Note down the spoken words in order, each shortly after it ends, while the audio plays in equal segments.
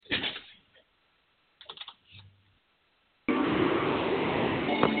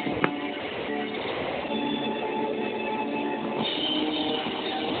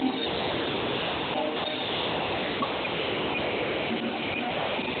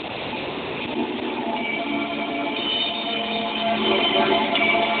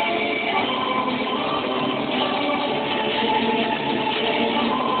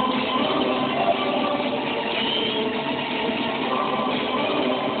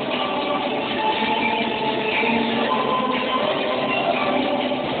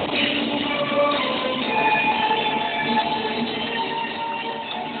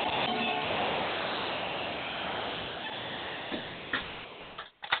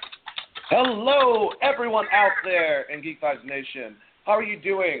Hello, everyone out there in Geek Vibes Nation. How are you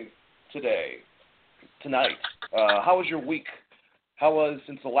doing tonight? How was your week? How was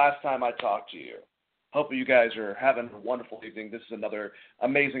since the last time I talked to you? Hope you guys are having a wonderful evening. This is another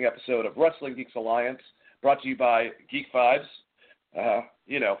amazing episode of Wrestling Geeks Alliance, brought to you by Geek Vibes.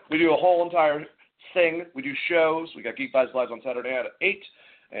 We do a whole entire thing. We do shows. We got Geek Vibes Live on Saturday night at 8,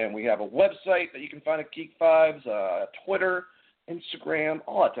 and we have a website that you can find at Geek Vibes, Twitter, Instagram,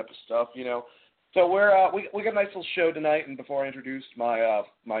 all that type of stuff, So we got a nice little show tonight, and before I introduce my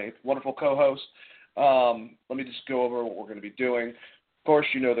my wonderful co-host, let me just go over what we're going to be doing. Of course,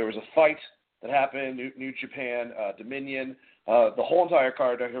 there was a fight that happened, New Japan, Dominion. The whole entire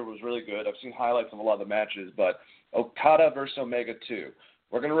card I heard was really good. I've seen highlights of a lot of the matches, but Okada versus Omega 2.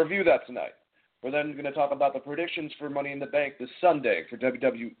 We're going to review that tonight. We're then going to talk about the predictions for Money in the Bank this Sunday for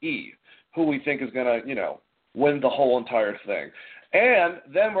WWE, who we think is going to, win the whole entire thing. And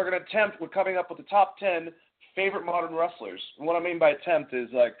then we're going to we're coming up with the top 10 favorite modern wrestlers. And what I mean by attempt is,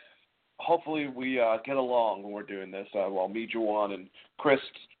 hopefully we get along when we're doing this. While me, Juwan, and Chris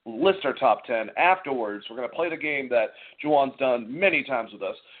list our top 10. Afterwards, we're going to play the game that Juwan's done many times with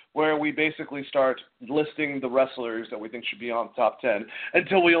us, where we basically start listing the wrestlers that we think should be on the top 10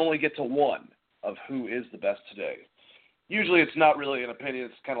 until we only get to one of who is the best today. Usually it's not really an opinion.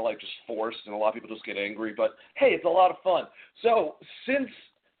 It's kind of like just forced, and a lot of people just get angry. But, hey, it's a lot of fun. So since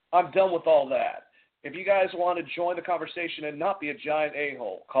I'm done with all that, if you guys want to join the conversation and not be a giant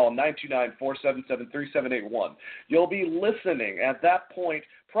a-hole, call 929-477-3781. You'll be listening. At that point,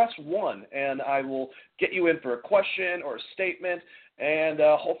 press 1, and I will get you in for a question or a statement, and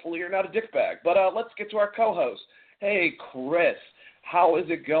hopefully you're not a dickbag. But let's get to our co-host. Hey, Chris, how is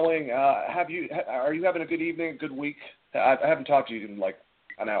it going? Are you having a good evening, a good week? I haven't talked to you in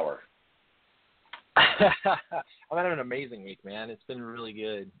an hour. I'm having an amazing week, man. It's been really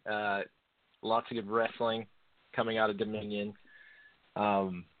good. Lots of good wrestling coming out of Dominion.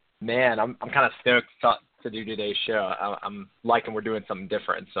 Man, I'm kind of stoked to do today's show. I'm liking we're doing something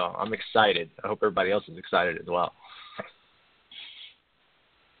different, so I'm excited. I hope everybody else is excited as well.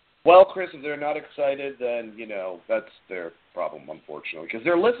 Well, Chris, if they're not excited, then, that's their problem, unfortunately, because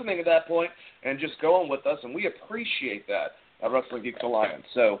they're listening at that point and just going with us, and we appreciate that at Wrestling Geeks Alliance.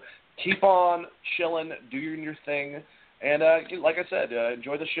 So keep on chilling, doing your thing, and like I said,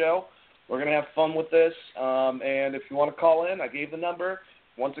 enjoy the show. We're going to have fun with this, and if you want to call in, I gave the number.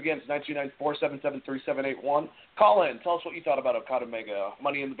 Once again, it's 929-477-3781. Call in. Tell us what you thought about Okada Omega,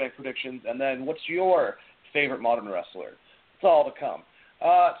 Money in the Bank predictions, and then what's your favorite modern wrestler? It's all to come.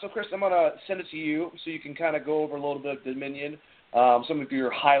 So, Chris, I'm going to send it to you so you can kind of go over a little bit of Dominion, some of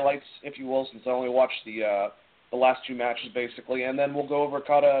your highlights, if you will, since I only watched the last two matches, basically, and then we'll go over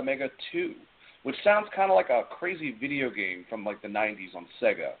Okada Omega 2, which sounds kind of like a crazy video game from, the 90s on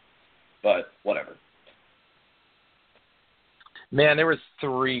Sega, but whatever. Man, there was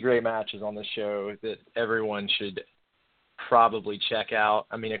 3 great matches on the show that everyone should probably check out.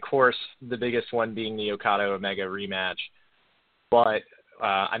 I mean, of course, the biggest one being the Okada Omega rematch, but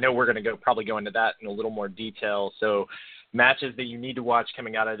I know we're going to probably go into that in a little more detail. So matches that you need to watch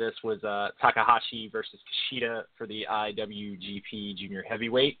coming out of this was Takahashi versus Kushida for the IWGP Junior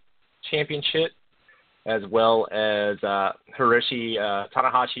Heavyweight Championship, as well as Hiroshi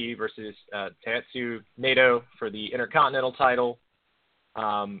Tanahashi versus Tatsu Naito for the Intercontinental title.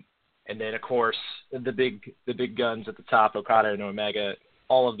 And then, of course, the big guns at the top, Okada and Omega.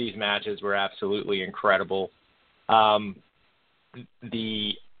 All of these matches were absolutely incredible.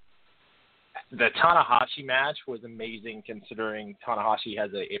 The Tanahashi match was amazing, considering Tanahashi has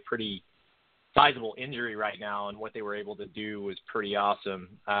a pretty sizable injury right now, and what they were able to do was pretty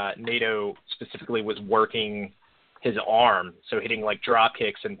awesome. Naito specifically was working his arm, so hitting drop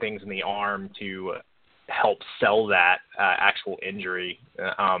kicks and things in the arm to help sell that actual injury.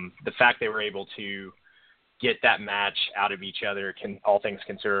 The fact they were able to get that match out of each other, all things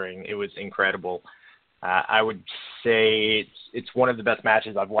considering, it was incredible. I would say it's one of the best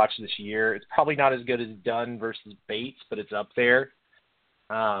matches I've watched this year. It's probably not as good as Dunn versus Bates, but it's up there.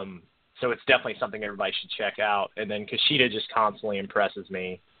 So it's definitely something everybody should check out. And then Kushida just constantly impresses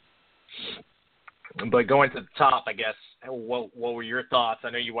me. But going to the top, I guess, what were your thoughts?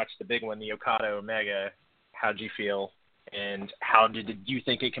 I know you watched the big one, the Okada Omega. How'd you feel? And how did you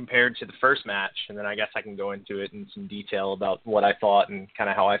think it compared to the first match? And then I guess I can go into it in some detail about what I thought and kind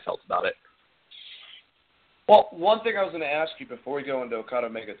of how I felt about it. Well, one thing I was going to ask you before we go into Okada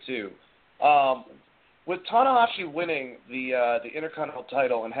Omega 2, with Tanahashi winning the Intercontinental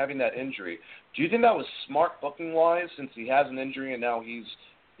title and having that injury, do you think that was smart booking-wise, since he has an injury and now he's,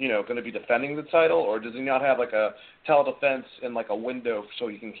 going to be defending the title, or does he not have like a title defense in like a window so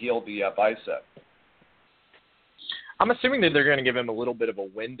he can heal the bicep? I'm assuming that they're going to give him a little bit of a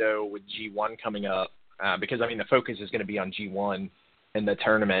window with G1 coming up because, I mean, the focus is going to be on G1 in the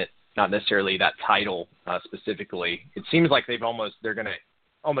tournament, not necessarily that title specifically. It seems like they're going to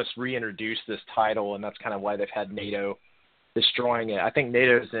almost reintroduce this title, and that's kind of why they've had Naito destroying it. I think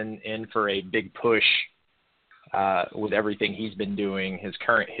Nato's in for a big push with everything he's been doing. His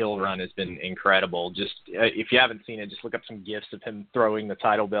current heel run has been incredible. Just if you haven't seen it, just look up some gifs of him throwing the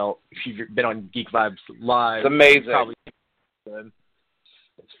title belt. If you've been on Geek Vibes Live, it's amazing. Probably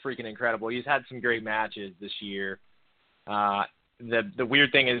it's freaking incredible. He's had some great matches this year. The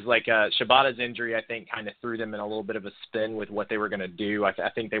weird thing is, like, Shibata's injury, I think, kind of threw them in a little bit of a spin with what they were going to do. I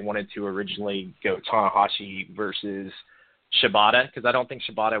think they wanted to originally go Tanahashi versus Shibata, because I don't think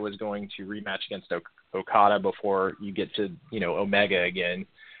Shibata was going to rematch against Okada before you get to, Omega again.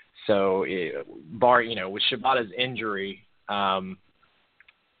 So, with Shibata's injury, I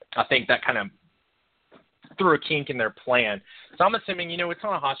think that kind of threw a kink in their plan. So I'm assuming, with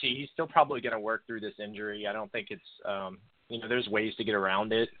Tanahashi, he's still probably going to work through this injury. I don't think it's, there's ways to get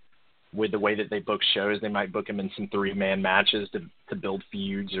around it with the way that they book shows. They might book him in some 3-man matches to build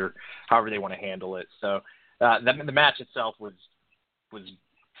feuds or however they want to handle it. So the match itself was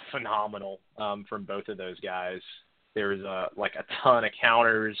phenomenal from both of those guys. There was a ton of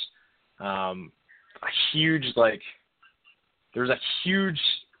counters, there was a huge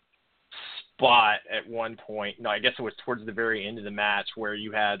spot at one point. No, I guess it was towards the very end of the match where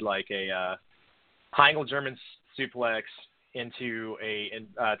you had like a high angle German suplex into a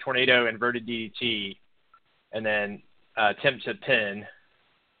tornado inverted DDT, and then attempt to pin,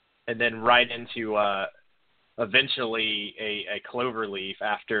 and then right into eventually a cloverleaf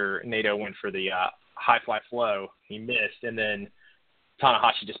after Naito went for the high fly flow. He missed, and then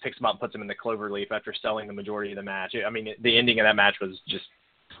Tanahashi just picks him up and puts him in the cloverleaf after selling the majority of the match. I mean, the ending of that match was just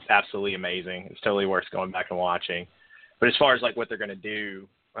absolutely amazing. It's totally worth going back and watching. But as far as like what they're going to do,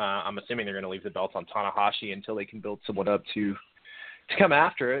 I'm assuming they're going to leave the belts on Tanahashi until they can build someone up to come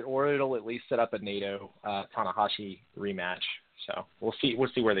after it, or it'll at least set up a Naito Tanahashi rematch. So we'll see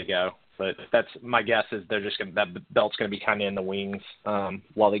where they go. But that's my guess is they're just that belt's going to be kind of in the wings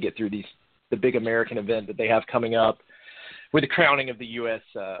while they get through the big American event that they have coming up with the crowning of the U.S.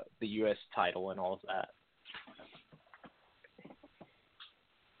 title and all of that.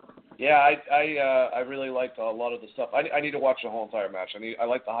 Yeah, I really liked a lot of the stuff. I need to watch the whole entire match. I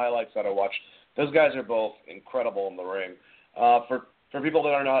like the highlights that I watched. Those guys are both incredible in the ring. For people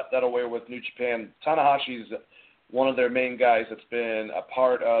that are not that aware with New Japan, Tanahashi's one of their main guys that's been a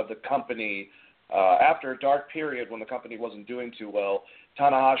part of the company after a dark period when the company wasn't doing too well.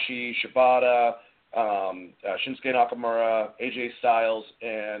 Tanahashi, Shibata, Shinsuke Nakamura, AJ Styles,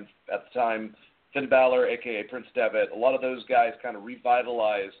 and at the time, Finn Balor, a.k.a. Prince Devitt. A lot of those guys kind of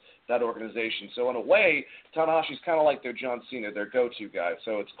revitalized that organization. So in a way, Tanahashi's kind of like their John Cena, their go-to guy.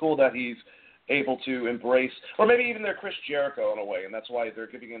 So it's cool that he's able to embrace, or maybe even their Chris Jericho in a way, and that's why they're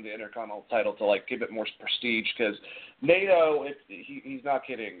giving him the Intercontinental title to like give it more prestige. Because Naito, he's not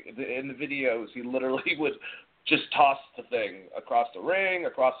kidding. In the videos, he literally would just toss the thing across the ring,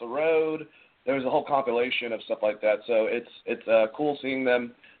 across the road. There was a whole compilation of stuff like that. So it's cool seeing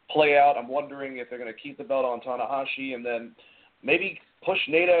them play out. I'm wondering if they're going to keep the belt on Tanahashi and then maybe push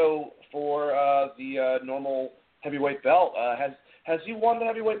Naito for the normal heavyweight belt. Has he won the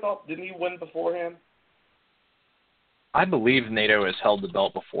heavyweight belt? Didn't he win beforehand? I believe Naito has held the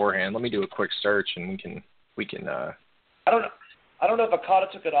belt beforehand. Let me do a quick search and we can. I don't know if Okada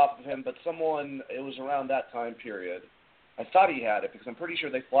took it off of him, but it was around that time period. I thought he had it because I'm pretty sure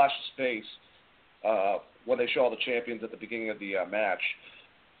they flashed his face when they show all the champions at the beginning of the match.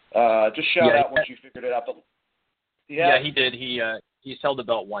 Just shout out once you figured it out. But he did. He's held the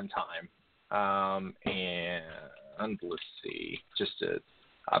belt one time, and let's see.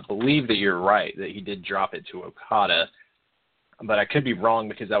 I believe that you're right that he did drop it to Okada, but I could be wrong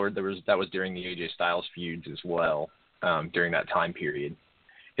because that was during the AJ Styles feuds as well during that time period.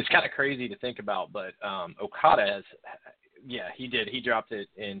 It's kind of crazy to think about, but Okada has. Yeah, he did. He dropped it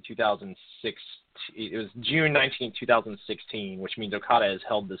in 2006. It was June 19, 2016, which means Okada has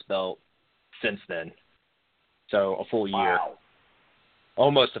held this belt since then. So a full year. Wow.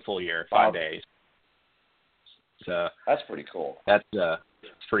 Almost a full year, 5 days. So that's pretty cool. That's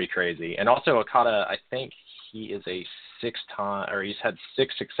pretty crazy. And also Okada, I think he is a he's had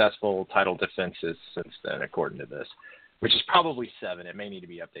 6 successful title defenses since then, according to this, which is probably 7. It may need to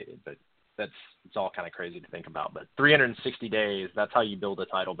be updated, but it's all kind of crazy to think about. But 360 days, that's how you build a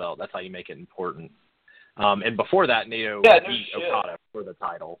title belt. That's how you make it important. And before that, Naito beat Okada for the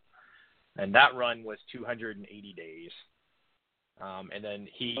title. And that run was 280 days. And then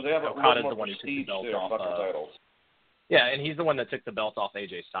Okada's the one who took the belt off. Yeah, and he's the one that took the belt off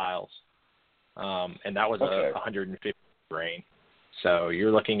AJ Styles. And that was a 150 reign. So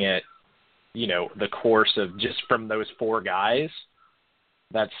you're looking at, the course of just from those four guys,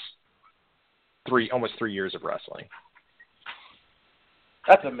 that's almost 3 years of wrestling.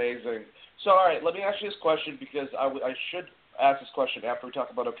 That's amazing. So, all right, let me ask you this question because I should ask this question after we talk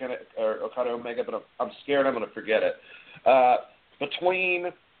about Okada Omega, but I'm scared I'm going to forget it.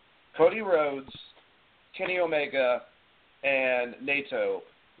 Between Cody Rhodes, Kenny Omega, and Naito,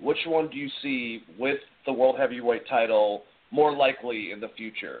 which one do you see with the World Heavyweight title more likely in the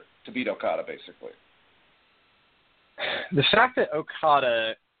future to beat Okada, basically? The fact that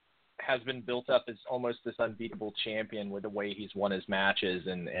Okada has been built up as almost this unbeatable champion with the way he's won his matches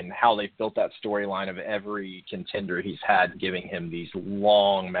and how they've built that storyline of every contender he's had, giving him these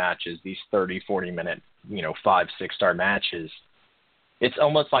long matches, these 30, 40-minute, 5, 6-star matches. It's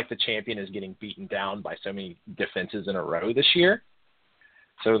almost like the champion is getting beaten down by so many defenses in a row this year.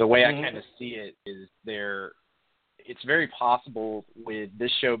 So the way I kind of see it is it's very possible with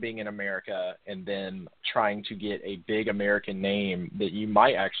this show being in America and then trying to get a big American name that you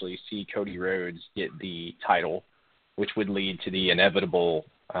might actually see Cody Rhodes get the title, which would lead to the inevitable,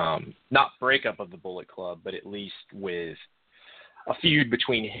 not breakup of the Bullet Club, but at least with a feud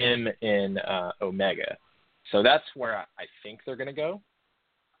between him and Omega. So that's where I think they're going to go.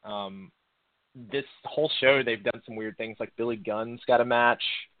 This whole show, they've done some weird things, like Billy Gunn's got a match.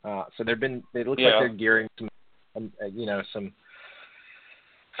 So it looks like they're gearing some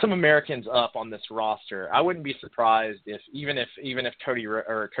Americans up on this roster. I wouldn't be surprised if even if Cody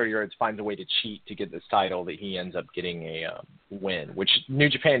Rhodes finds a way to cheat to get this title, that he ends up getting a win, which New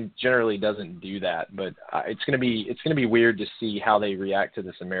Japan generally doesn't do that. But it's gonna be weird to see how they react to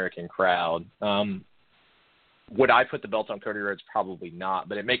this American crowd. Would I put the belt on Cody Rhodes? Probably not,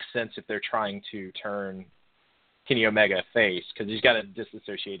 but it makes sense if they're trying to turn Kenny Omega face, because he's got to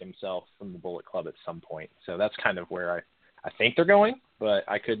disassociate himself from the Bullet Club at some point. So that's kind of where I think they're going, but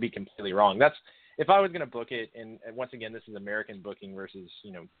I could be completely wrong. That's if I was going to book it, and once again, this is American booking versus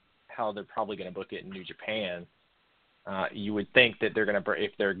how they're probably going to book it in New Japan. You would think that they're going to,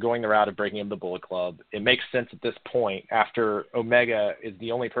 if they're going the route of breaking up the Bullet Club, it makes sense at this point after Omega is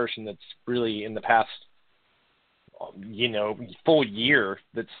the only person that's really in the past full year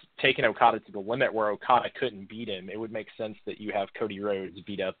that's taken Okada to the limit where Okada couldn't beat him. It would make sense that you have Cody Rhodes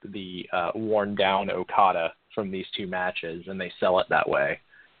beat up the worn down Okada from these two matches, and they sell it that way.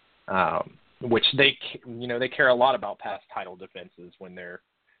 Which they care a lot about past title defenses when they're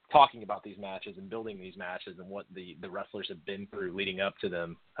talking about these matches and building these matches and what the wrestlers have been through leading up to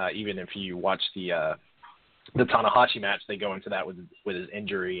them. Even if you watch the Tanahashi match, they go into that with his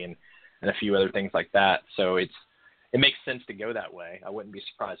injury and a few other things like that. So it makes sense to go that way. I wouldn't be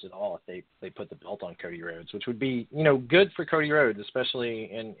surprised at all if they put the belt on Cody Rhodes, which would be, good for Cody Rhodes,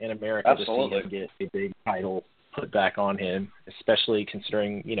 especially in America. Absolutely. To see him get a big title put back on him, especially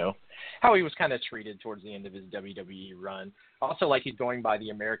considering, how he was kind of treated towards the end of his WWE run. Also, like, he's going by the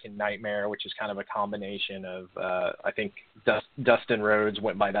American Nightmare, which is kind of a combination of, I think Dustin Rhodes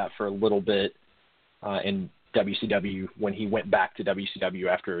went by that for a little bit in WCW when he went back to WCW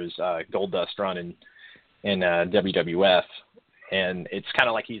after his Goldust run in WWF, and it's kind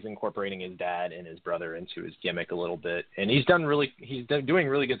of like he's incorporating his dad and his brother into his gimmick a little bit, and he's doing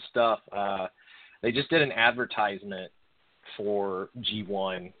really good stuff. They just did an advertisement for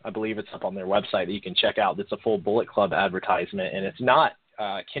G1. I believe it's up on their website that you can check out. It's a full Bullet Club advertisement, and it's not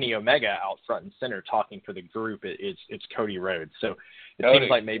Kenny Omega out front and center talking for the group. It's Cody Rhodes. So it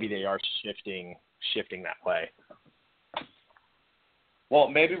seems like maybe they are shifting that way. Well,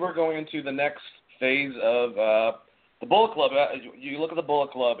 maybe we're going into the next phase of the Bullet Club. You look at the Bullet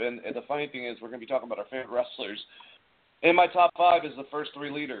Club, and the funny thing is we're going to be talking about our favorite wrestlers. In my top 5 is the first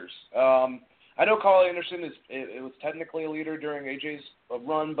 3 leaders. I know Carl Anderson it was technically a leader during AJ's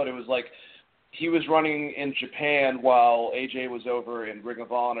run, but it was like he was running in Japan while AJ was over in Ring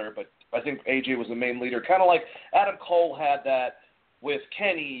of Honor, but I think AJ was the main leader. Kind of like Adam Cole had that with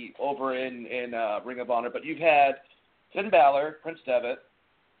Kenny over in Ring of Honor, but you've had Finn Balor, Prince Devitt,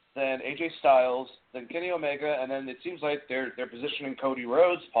 then AJ Styles, then Kenny Omega, and then it seems like they're positioning Cody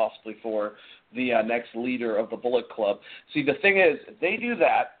Rhodes possibly for the next leader of the Bullet Club. See, the thing is, if they do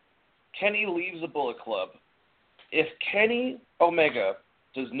that, Kenny leaves the Bullet Club. If Kenny Omega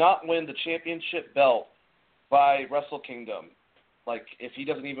does not win the championship belt by Wrestle Kingdom, like if he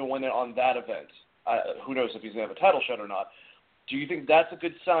doesn't even win it on that event, who knows if he's going to have a title shot or not, Do you think that's a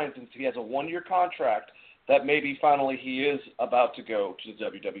good sign since he has a 1-year contract that maybe finally he is about to go to the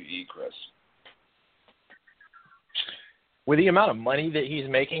WWE, Chris? With the amount of money that he's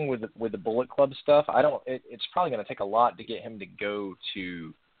making with the Bullet Club stuff, it's probably going to take a lot to get him to go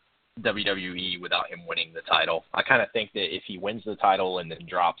to WWE without him winning the title. I kind of think that if he wins the title and then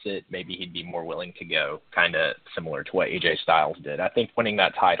drops it, maybe he'd be more willing to go, kind of similar to what AJ Styles did. I think winning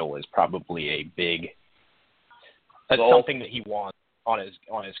that title is probably something that he wants on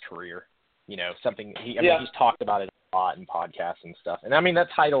his career. You know, something he's talked about it a lot in podcasts and stuff. And I mean, that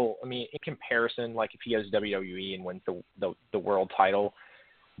title, in comparison, like if he goes to WWE and wins the world title,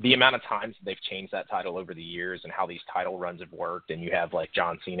 the amount of times they've changed that title over the years and how these title runs have worked, and you have like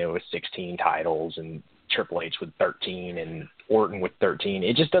John Cena with 16 titles and Triple H with 13 and Orton with 13,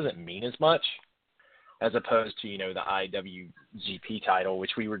 it just doesn't mean as much as opposed to, the IWGP title,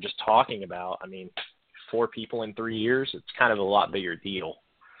 which we were just talking about. 4 people in 3 years, it's kind of a lot bigger deal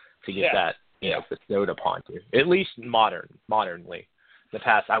to get that, bestowed upon you, at least modernly.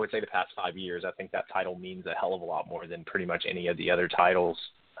 I would say the past 5 years, I think that title means a hell of a lot more than pretty much any of the other titles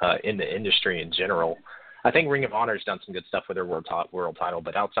in the industry in general. I think Ring of Honor's done some good stuff with their world title,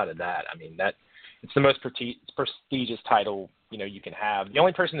 but outside of that, it's the most prestigious title, you can have. The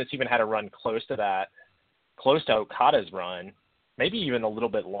only person that's even had a run close to Okada's run, maybe even a little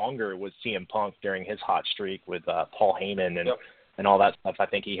bit longer, was CM Punk during his hot streak with Paul Heyman and all that stuff. I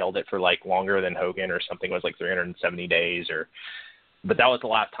think he held it for like longer than Hogan or something. It was like 370 days but that was the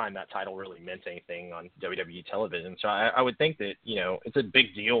last time that title really meant anything on WWE television. So I would think that, it's a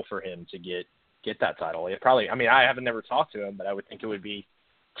big deal for him to get that title. It probably, I haven't never talked to him, but I would think it would be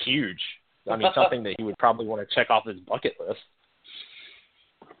huge. Something that he would probably want to check off his bucket list.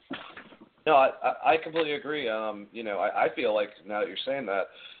 No, I completely agree. I feel like now that you're saying that,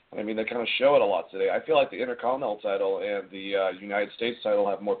 they kind of show it a lot today. I feel like the Intercontinental title and the United States title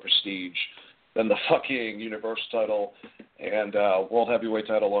have more prestige than the fucking Universal title and World Heavyweight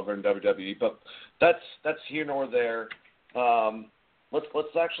title over in WWE. But that's here nor there.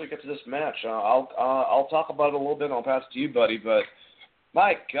 Let's actually get to this match. I'll talk about it a little bit and I'll pass it to you, buddy. But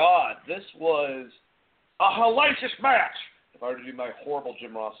my God, this was a hellacious match. If I were to do my horrible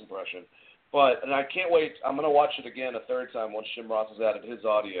Jim Ross impression. And I can't wait. I'm going to watch it again a third time once Jim Ross has added his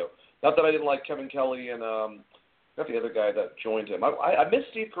audio. Not that I didn't like Kevin Kelly and not the other guy that joined him. I miss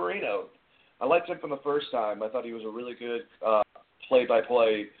Steve Corino. I liked him from the first time. I thought he was a really good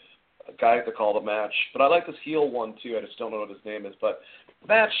play-by-play guy to call the match. But I like this heel one, too. I just don't know what his name is. But the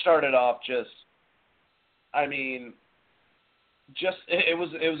match started off it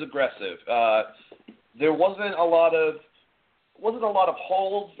was aggressive. There wasn't a lot of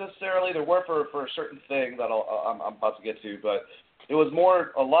holds necessarily. There were for a certain thing that I'm about to get to, but it was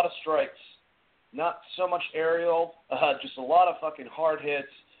more a lot of strikes, not so much aerial, just a lot of fucking hard hits,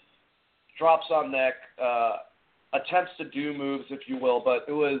 drops on neck, attempts to do moves, if you will, but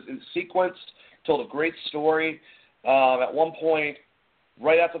it was in sequence, told a great story. At one point,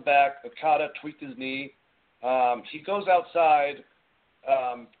 right at the back, Okada tweaked his knee. He goes outside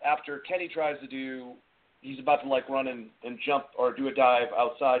after Kenny tries to do. He's about to run and jump or do a dive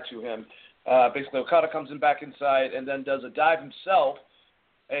outside to him. Basically, Okada comes back inside and then does a dive himself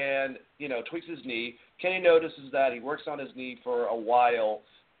and, tweaks his knee. Kenny notices that. He works on his knee for a while,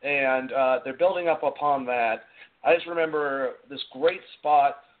 and they're building up upon that. I just remember this great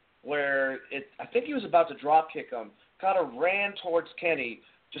spot where I think he was about to drop kick him. Okada ran towards Kenny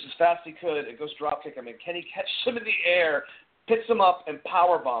just as fast as he could and goes drop kick him, and Kenny catches him in the air, picks him up, and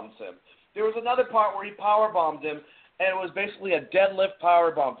power bombs him. There was another part where he powerbombed him, and it was basically a deadlift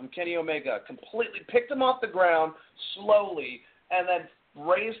powerbomb from Kenny Omega. Completely picked him off the ground slowly and then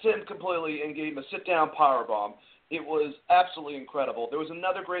raised him completely and gave him a sit-down powerbomb. It was absolutely incredible. There was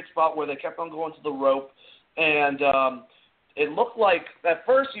another great spot where they kept on going to the rope, and it looked like at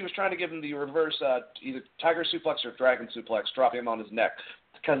first he was trying to give him the reverse either Tiger Suplex or Dragon Suplex, dropping him on his neck,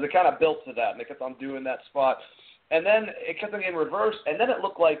 because they kind of built to that, and they kept on doing that spot. And then it kept on getting reversed, and then it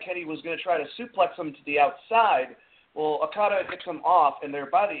looked like Kenny was going to try to suplex him to the outside. Well, Okada gets him off, and they're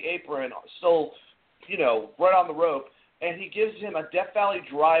by the apron, still, right on the rope, and he gives him a Death Valley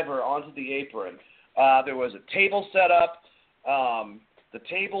driver onto the apron. There was a table set up. The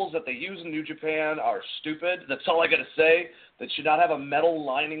tables that they use in New Japan are stupid. That's all I got to say. They should not have a metal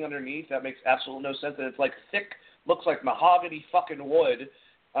lining underneath. That makes absolutely no sense. And it's like thick, looks like mahogany fucking wood.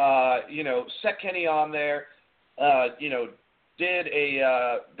 Set Kenny on there. Did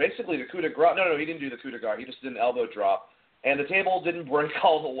basically the coup de grace. No, he didn't do the coup de grace. He just did an elbow drop. And the table didn't break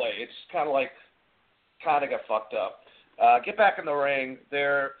all the way. It's kind of got fucked up. Get back in the ring.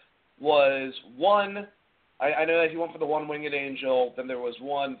 There was one I know that he went for the one-winged angel. Then there was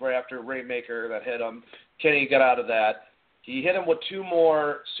one right after Rainmaker that hit him. Kenny got out of that. He hit him with 2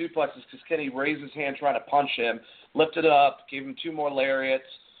 more suplexes because Kenny raised his hand trying to punch him, lifted up, gave him 2 more lariats.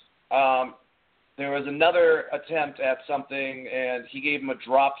 There was another attempt at something, and he gave him a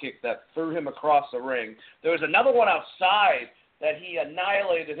drop kick that threw him across the ring. There was another one outside that he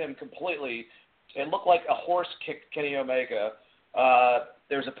annihilated him completely. It looked like a horse kicked Kenny Omega.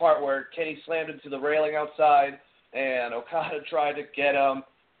 There's a part where Kenny slammed into the railing outside, and Okada tried to get him,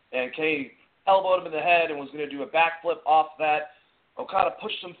 and Kenny elbowed him in the head and was going to do a backflip off that. Okada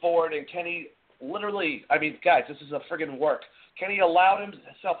pushed him forward, and Kenny literally, I mean, guys, this is a friggin' work. Kenny allowed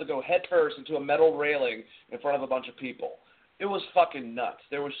himself to go headfirst into a metal railing in front of a bunch of people. It was fucking nuts.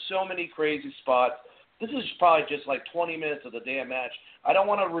 There were so many crazy spots. This is probably just like 20 minutes of the damn match. I don't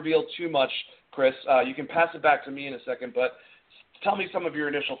want to reveal too much, Chris. You can pass it back to me in a second, but tell me some of your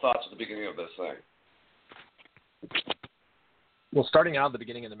initial thoughts at the beginning of this thing. Well, starting out at the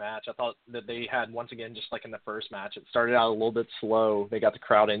beginning of the match, I thought that they had, once again, just like in the first match, it started out a little bit slow. They got the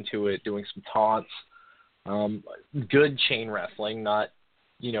crowd into it, doing some taunts. Good chain wrestling, not,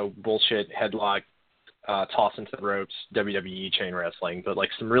 bullshit headlock, toss into the ropes, WWE chain wrestling, but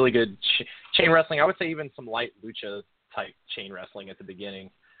like some really good chain wrestling. I would say even some light lucha type chain wrestling at the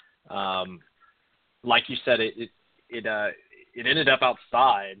beginning. Like you said, it ended up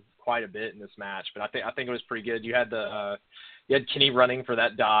outside quite a bit in this match, but I think it was pretty good. You had you had Kenny running for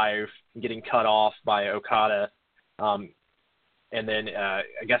that dive, getting cut off by Okada. And then I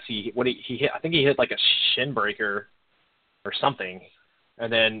guess he hit. I think he hit like a shin breaker or something. And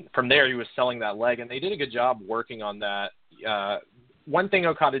then from there he was selling that leg, and they did a good job working on that. One thing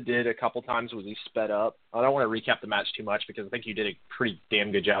Okada did a couple times was he sped up. I don't want to recap the match too much because I think you did a pretty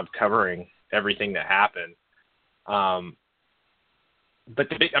damn good job covering everything that happened. But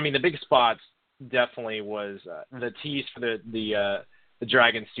the big spots definitely was the tease for the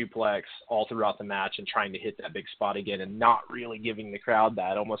Dragon suplex all throughout the match and trying to hit that big spot again and not really giving the crowd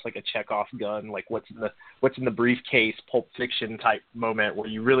that, almost like a Chekhov gun, like what's in the briefcase, Pulp Fiction type moment where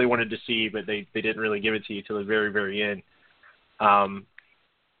you really wanted to see, but they didn't really give it to you till the very, very end.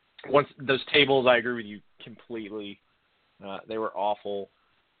 Once those tables, I agree with you completely. They were awful.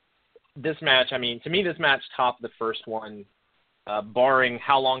 This match, to me, this match topped the first one, barring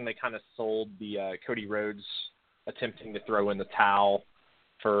how long they kind of sold the Cody Rhodes attempting to throw in the towel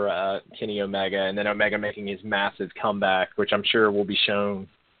for Kenny Omega, and then Omega making his massive comeback, which I'm sure will be shown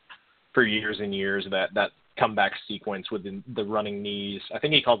for years and years, that comeback sequence with the running knees. I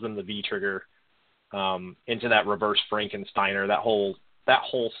think he calls them the V-trigger, into that reverse Frankensteiner, that whole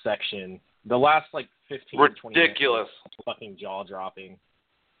section. The last, 15 to 20 minutes. Ridiculous. Fucking jaw-dropping.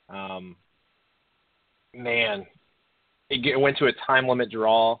 Man. It went to a time limit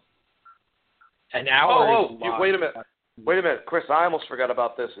draw. An hour. Wait a minute, Chris. I almost forgot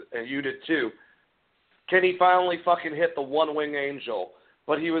about this, and you did too. Kenny finally fucking hit the one-wing angel,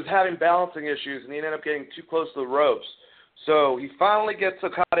 but he was having balancing issues, and he ended up getting too close to the ropes. So he finally gets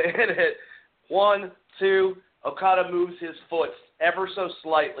Okada in it. 1, 2. Okada moves his foot ever so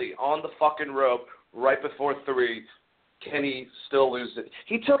slightly on the fucking rope right before 3. Kenny still loses it.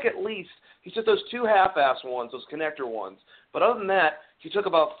 He took those 2 half-ass ones, those connector ones. But other than that, he took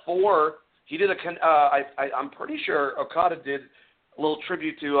about 4. He did I'm pretty sure Okada did a little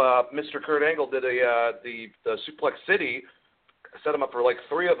tribute to Mr. Kurt Angle. Did the Suplex City, set him up for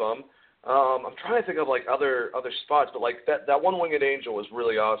 3 of them. I'm trying to think of other spots, but that one-winged angel was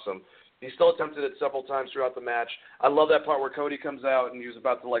really awesome. He still attempted it several times throughout the match. I love that part where Cody comes out and he was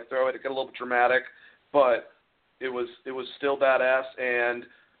about to throw it. It got a little bit dramatic, but it was still badass. And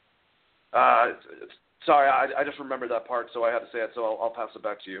sorry, I just remembered that part, so I had to say it. So I'll pass it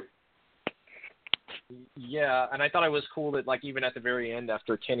back to you. Yeah, and I thought it was cool that even at the very end,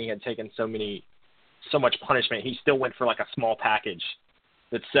 after Kenny had taken so much punishment, he still went for a small package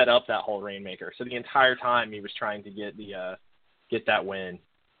that set up that whole Rainmaker. So the entire time he was trying to get that win.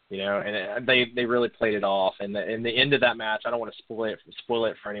 And they really played it off. And the end of that match, I don't want to spoil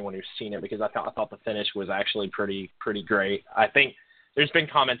it for anyone who's seen it, because I thought the finish was actually pretty great. I think there's been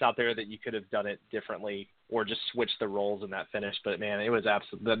comments out there that you could have done it differently or just switched the roles in that finish. But man, it was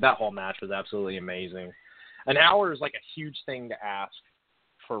that whole match was absolutely amazing. An hour is a huge thing to ask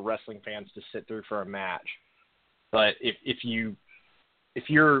for wrestling fans to sit through for a match. But if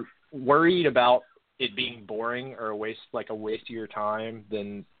you're worried about it being boring or a waste of your time,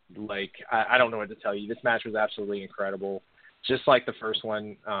 then I don't know what to tell you. This match was absolutely incredible. Just like the first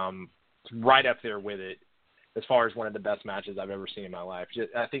one, right up there with it as far as one of the best matches I've ever seen in my life.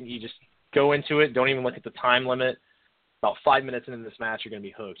 I think you just go into it, don't even look at the time limit. about 5 minutes into this match, you're going to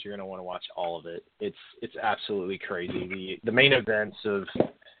be hooked. You're going to want to watch all of it. It's absolutely crazy. The main events of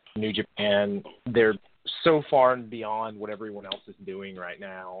New Japan, they're so far and beyond what everyone else is doing right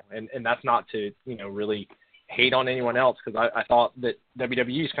now. And that's not to, really hate on anyone else, because I thought that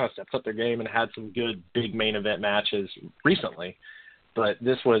WWE's kind of stepped up their game and had some good big main event matches recently. But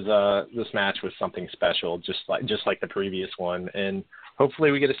this match was something special, just like the previous one. And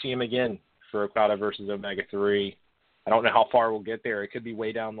hopefully we get to see him again for Okada versus Omega 3. I don't know how far we'll get there. It could be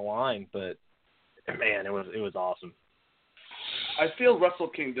way down the line, but man, it was awesome. I feel Wrestle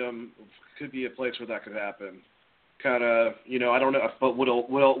Kingdom could be a place where that could happen. Kind of, I don't know, but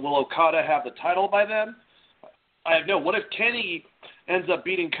will Okada have the title by then? I have no. What if Kenny ends up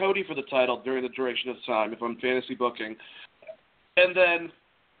beating Cody for the title during the duration of time, if I'm fantasy booking, and then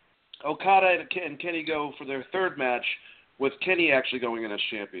Okada and Kenny go for their third match with Kenny actually going in as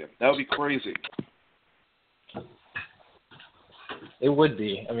champion? That would be crazy. It would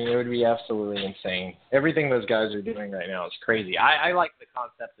be. I mean, it would be absolutely insane. Everything those guys are doing right now is crazy. I like the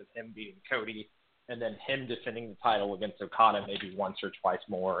concept of him beating Cody and then him defending the title against Okada maybe once or twice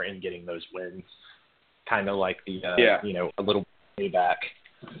more and getting those wins. Kind of like the, a little payback.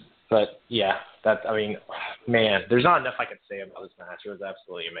 But, yeah, man, there's not enough I can say about this match. It was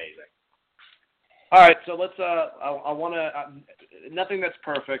absolutely amazing. All right, so let's, I want to, nothing that's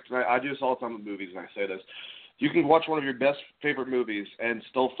perfect. I do this all the time with movies, and I say this. You can watch one of your best favorite movies and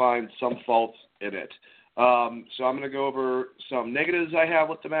still find some faults in it. So I'm going to go over some negatives I have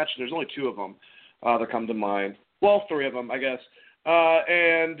with the match. There's only 2 of them that come to mind. Well, 3 of them, I guess.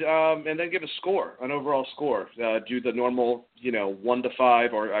 And then give a score, an overall score. Do the normal, 1 to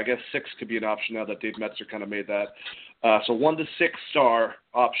 5, or I guess 6 could be an option now that Dave Metzer kind of made that. So 1 to 6 star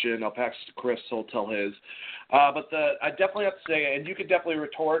option. I'll pass it to Chris, so he'll tell his. But I definitely have to say, and you could definitely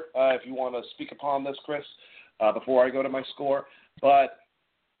retort if you want to speak upon this, Chris, before I go to my score. But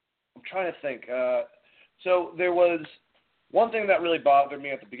I'm trying to think. So there was one thing that really bothered me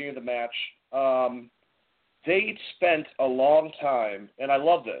at the beginning of the match. They spent a long time, and I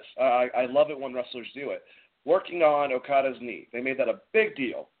love this. I love it when wrestlers do it, working on Okada's knee. They made that a big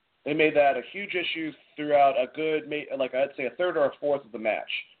deal. They made that a huge issue throughout a good, like I'd say, a third or a fourth of the match.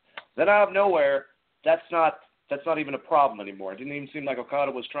 Then out of nowhere, that's not even a problem anymore. It didn't even seem like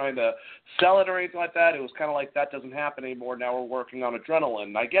Okada was trying to sell it or anything like that. It was kind of like that doesn't happen anymore. Now we're working on adrenaline.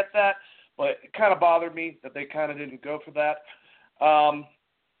 And I get that, but it kind of bothered me that they kind of didn't go for that.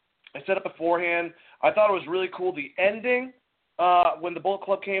 I said it beforehand. I thought it was really cool, the ending, when the Bullet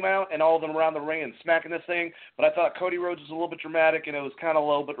Club came out and all of them around the ring and smacking this thing. But I thought Cody Rhodes was a little bit dramatic, and it was kind of a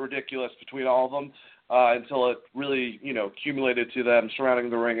little bit ridiculous between all of them until it really, accumulated to them surrounding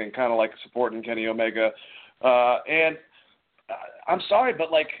the ring and kind of like supporting Kenny Omega. And I'm sorry, but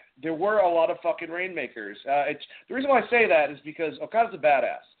there were a lot of fucking rainmakers. The reason why I say that is because Okada's a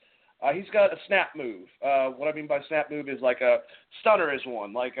badass. He's got a snap move. What I mean by snap move is like a stunner is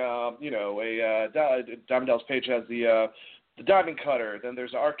one. Diamond Dallas Page has the Diamond Cutter. Then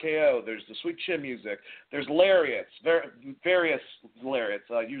there's the RKO. There's the Sweet Chin music. There's lariats, various lariats,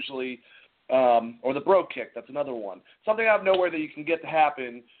 usually, or the Bro Kick. That's another one. Something out of nowhere that you can get to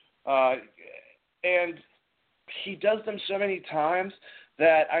happen. And he does them so many times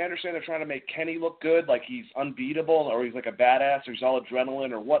that I understand they're trying to make Kenny look good, like he's unbeatable or he's like a badass or he's all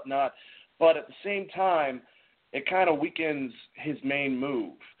adrenaline or whatnot. But at the same time, it kind of weakens his main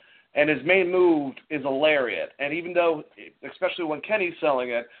move. And his main move is a lariat. And even though, especially when Kenny's selling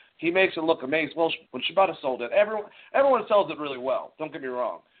it, he makes it look amazing. Well, when Shibata sold it, everyone sells it really well. Don't get me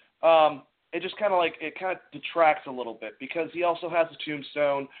wrong. It just kind of detracts a little bit because he also has a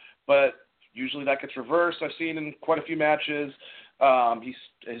tombstone, but usually that gets reversed. I've seen in quite a few matches.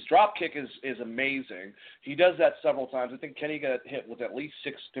 His drop kick is amazing. He does that several times. I think Kenny got hit with at least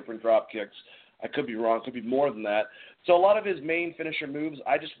 6 different drop kicks. I could be wrong. It could be more than that. So a lot of his main finisher moves,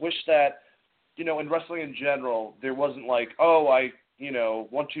 I just wish that, in wrestling in general, there wasn't 1,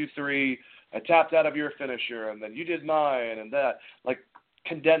 2, 3, I tapped out of your finisher, and then you did mine, and that.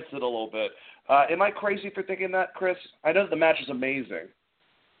 Condense it a little bit. Am I crazy for thinking that, Chris? I know the match is amazing.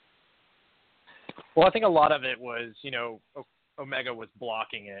 Well, I think a lot of it was, Omega was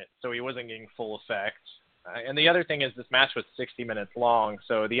blocking it, so he wasn't getting full effect. And the other thing is this match was 60 minutes long,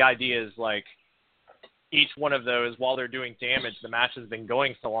 so the idea is each one of those, while they're doing damage, the match has been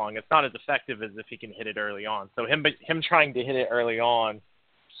going so long, it's not as effective as if he can hit it early on. So him trying to hit it early on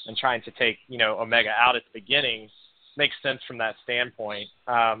and trying to take, Omega out at the beginning makes sense from that standpoint.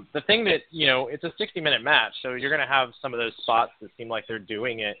 The thing that, it's a 60-minute match, so you're going to have some of those spots that seem like they're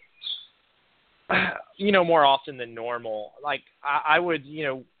doing it more often than normal. I would,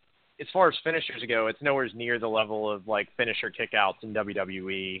 as far as finishers go, it's nowhere near the level of like finisher kickouts in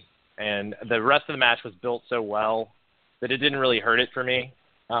WWE. And the rest of the match was built so well that it didn't really hurt it for me,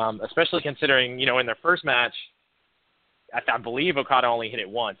 especially considering, you know, in their first match, I believe Okada only hit it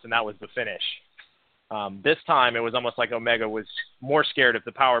once, and that was the finish. This time, it was almost like Omega was more scared of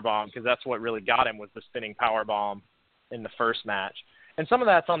the powerbomb because that's what really got him was the spinning powerbomb in the first match. And some of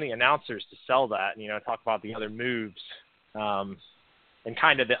that's on the announcers to sell that, you know, talk about the other moves and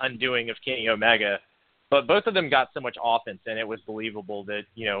kind of the undoing of Kenny Omega. But both of them got so much offense, and it was believable that,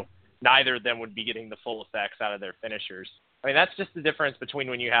 you know, neither of them would be getting the full effects out of their finishers. I mean, that's just the difference between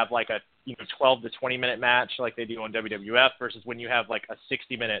when you have like a 12 to 20 minute match like they do on WWF versus when you have like a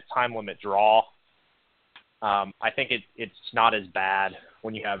 60-minute time limit draw. I think it's not as bad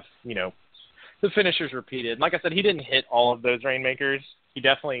when you have, you know, the finishers repeated. Like I said, he didn't hit all of those Rainmakers. He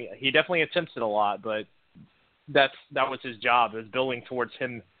definitely attempted a lot, but that was his job. It was building towards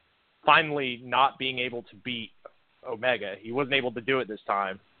him finally not being able to beat Omega. He wasn't able to do it this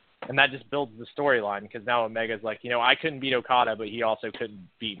time. And that just builds the storyline because now Omega's like, you know, I couldn't beat Okada, but he also couldn't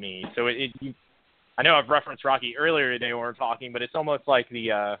beat me. So I know I've referenced Rocky earlier today when we were talking, but it's almost like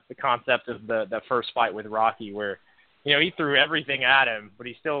the concept of the first fight with Rocky where, you know, he threw everything at him, but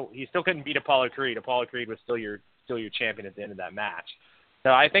he still couldn't beat Apollo Creed. Apollo Creed was still your champion at the end of that match.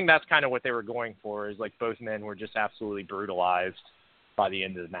 So I think that's kind of what they were going for is like both men were just absolutely brutalized by the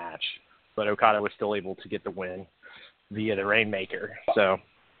end of the match. But Okada was still able to get the win via the Rainmaker. So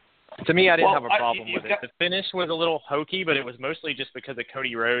to me, I didn't have a problem with it. The finish was a little hokey, but it was mostly just because of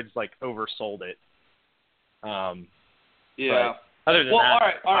Cody Rhodes, like, oversold it. Yeah. Other than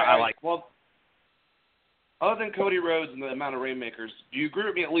that, all right. I like. Well, other than Cody Rhodes and the amount of Rainmakers, do you agree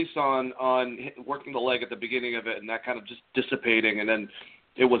with me at least on working the leg at the beginning of it and that kind of just dissipating, and then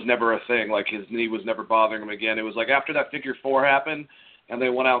it was never a thing? Like his knee was never bothering him again. It was like after that figure 4 happened, and they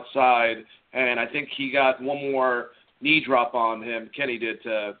went outside, and I think he got one more knee drop on him, Kenny did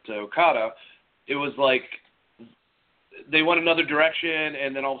to Okada. It was like they went another direction,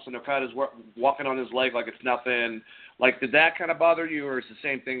 and then all of a sudden Okada's walking on his leg like it's nothing. Like, did that kind of bother you, or is the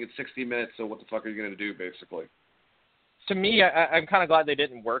same thing? It's 60 minutes, so what the fuck are you going to do, basically? To me, I'm kind of glad they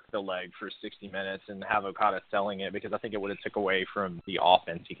didn't work the leg for 60 minutes and have Okada selling it because I think it would have took away from the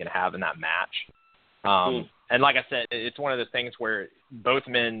offense he can have in that match. And like I said, it's one of those things where both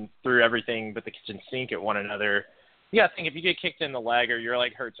men threw everything but the kitchen sink at one another. Yeah, I think if you get kicked in the leg or your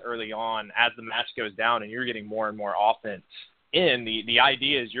leg hurts early on, as the match goes down and you're getting more and more offense in, the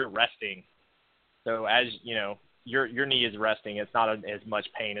idea is you're resting. So as, you know, your knee is resting, it's not as much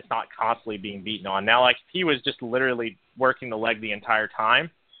pain. It's not constantly being beaten on. Now, like, he was just literally working the leg the entire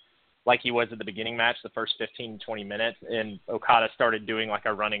time, like he was at the beginning match, the first 15, 20 minutes, and Okada started doing, like,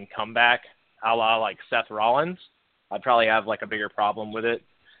 a running comeback a la, like, Seth Rollins, I'd probably have, like, a bigger problem with it.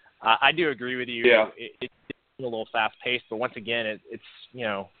 I do agree with you. Yeah. It's a little fast-paced, but once again, it's, you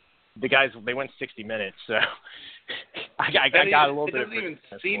know, the guys, they went 60 minutes, so I got a little bit of... It doesn't even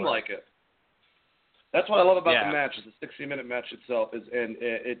seem like it. That's what I love about the match, is the 60-minute match itself, and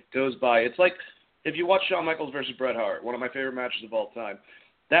it goes by. It's like if you watch Shawn Michaels versus Bret Hart, one of my favorite matches of all time.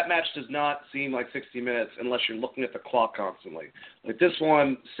 That match does not seem like 60 minutes unless you're looking at the clock constantly. Like this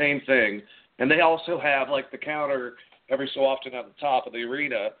one, same thing. And they also have like the counter every so often at the top of the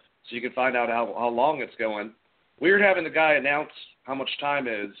arena so you can find out how long it's going. Weird having the guy announce how much time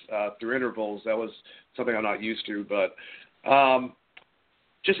is through intervals. That was something I'm not used to, but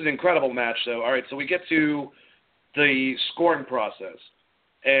just an incredible match, though. All right, so we get to the scoring process,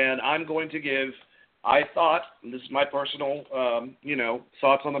 and I'm going to give, I thought, and this is my personal,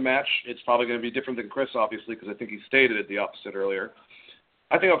 thoughts on the match. It's probably going to be different than Chris, obviously, because I think he stated it the opposite earlier.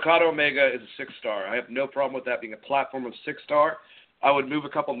 I think Okada Omega is a 6-star. I have no problem with that being a platform of 6-star. I would move a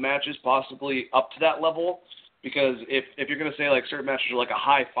couple matches possibly up to that level, because if you're going to say like certain matches are like a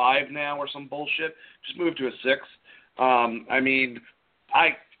high 5 now or some bullshit, just move to a 6. I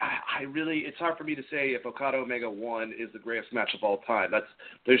really, it's hard for me to say if Okada Omega 1 is the greatest match of all time.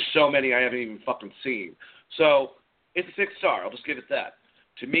 There's so many I haven't even fucking seen. So it's a 6-star. I'll just give it that.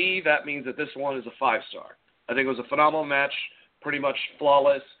 To me, that means that this one is a 5-star. I think it was a phenomenal match, pretty much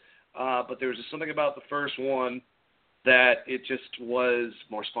flawless, but there was just something about the first one that it just was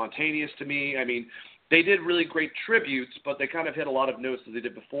more spontaneous to me. I mean, they did really great tributes, but they kind of hit a lot of notes that they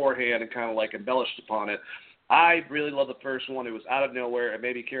did beforehand and kind of like embellished upon it. I really love the first one. It was out of nowhere. It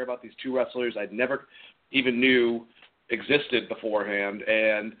made me care about these two wrestlers I'd never even knew existed beforehand,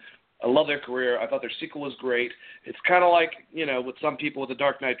 and I love their career. I thought their sequel was great. It's kind of like, with some people with the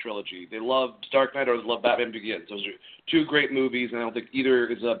Dark Knight trilogy. They love Dark Knight or they love Batman Begins. Those are two great movies, and I don't think either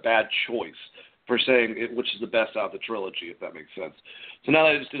is a bad choice. for saying which is the best out of the trilogy, if that makes sense. So now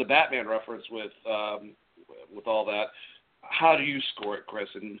that I just did a Batman reference with all that, how do you score it, Chris?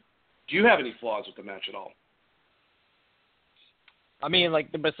 And do you have any flaws with the match at all? I mean,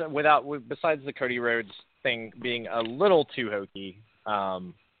 like besides the Cody Rhodes thing being a little too hokey,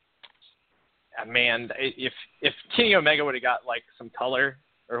 man, if Kenny Omega would have got like some color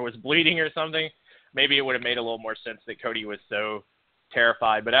or was bleeding or something, maybe it would have made a little more sense that Cody was so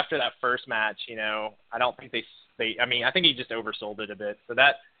terrified. But after that first match, I don't think I think he just oversold it a bit. So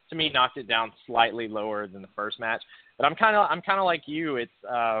that to me knocked it down slightly lower than the first match. But I'm kind of like you. It's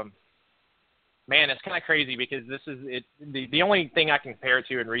man, it's kind of crazy because this is it. The only thing I can compare it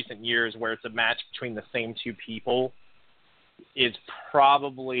to in recent years where it's a match between the same two people is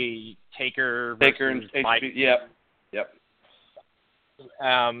probably Taker and Mike. Yep.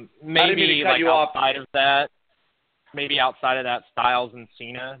 Maybe like outside of that, Styles and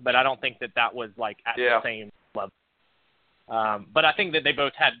Cena, but I don't think that was like at the same level. But I think that they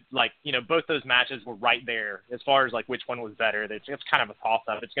both had both those matches were right there as far as like which one was better. It's kind of a toss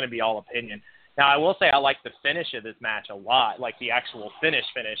up. It's going to be all opinion. Now I will say I like the finish of this match a lot, like the actual finish,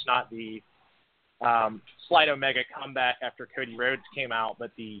 not the slight Omega comeback after Cody Rhodes came out,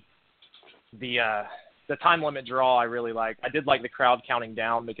 but the time limit draw I really like. I did like the crowd counting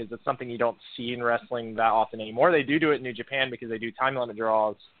down because it's something you don't see in wrestling that often anymore. They do it in New Japan because they do time limit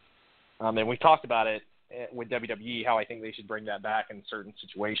draws, and we've talked about it with WWE how I think they should bring that back in certain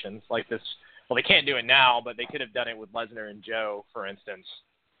situations like this. Well, they can't do it now, but they could have done it with Lesnar and Joe, for instance.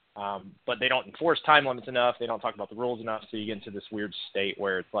 But they don't enforce time limits enough. They don't talk about the rules enough, so you get into this weird state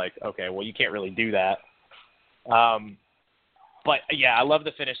where it's like, okay, well, you can't really do that. But, yeah, I love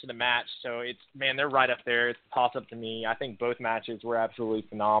the finish of the match. So, they're right up there. It's a toss-up to me. I think both matches were absolutely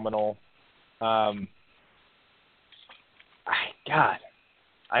phenomenal. God,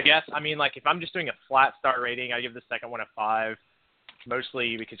 I guess, if I'm just doing a flat star rating, I give the second one a 5,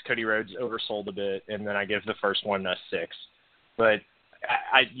 mostly because Cody Rhodes oversold a bit, and then I give the first one a 6. But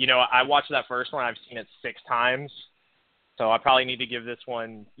I watched that first one. I've seen it 6 times. So I probably need to give this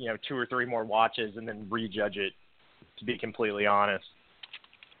one, 2 or 3 more watches and then rejudge it, to be completely honest.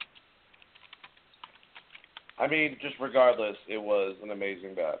 Just regardless, it was an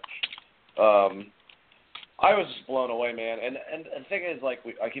amazing match. I was just blown away, man. And the thing is,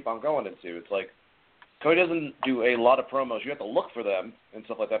 I keep on going into, it's like Cody doesn't do a lot of promos. You have to look for them and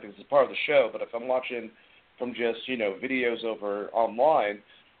stuff like that because it's part of the show. But if I'm watching from just, videos over online,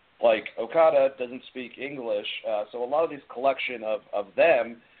 like Okada doesn't speak English, so a lot of these collection of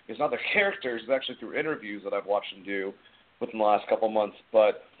them is not their characters, it's actually through interviews that I've watched them do within the last couple months.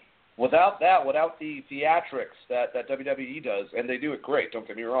 But without the theatrics that WWE does, and they do it great, don't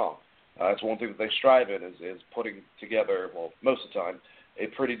get me wrong, it's one thing that they strive in is putting together, well, most of the time, a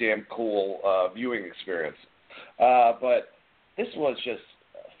pretty damn cool viewing experience. But this was just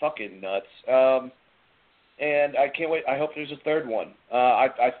fucking nuts. And I can't wait. I hope there's a third one.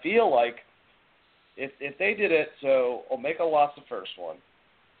 I feel like if they did it, so Omega lost the first one.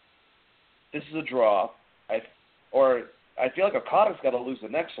 This is a draw. I feel like Okada's got to lose the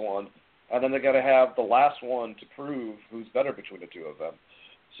next one, and then they got to have the last one to prove who's better between the two of them.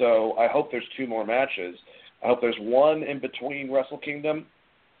 So I hope there's 2 more matches. I hope there's one in between Wrestle Kingdom.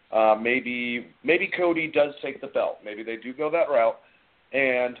 Maybe Cody does take the belt. Maybe they do go that route,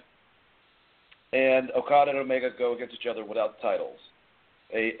 and Okada and Omega go against each other without titles.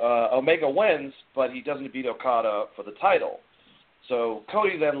 Omega wins, but he doesn't beat Okada for the title. So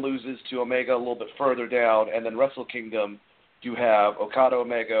Cody then loses to Omega a little bit further down, and then Wrestle Kingdom, you have Okada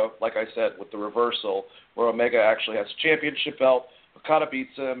Omega, like I said, with the reversal, where Omega actually has a championship belt, Okada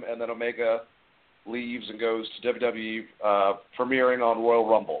beats him, and then Omega leaves and goes to WWE, premiering on Royal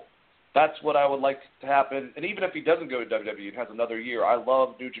Rumble. That's what I would like to happen. And even if he doesn't go to WWE and has another year, I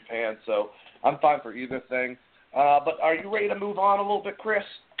love New Japan, so I'm fine for either thing. But are you ready to move on a little bit, Chris?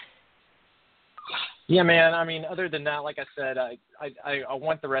 Yeah, man. Other than that, like I said, I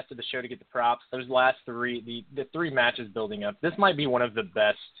want the rest of the show to get the props. Those last 3, the 3 matches building up, this might be one of the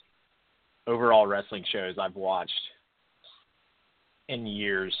best overall wrestling shows I've watched in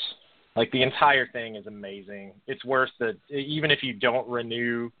years. Like, the entire thing is amazing. It's worth even if you don't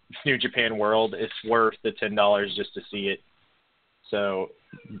renew New Japan World, it's worth the $10 just to see it. So,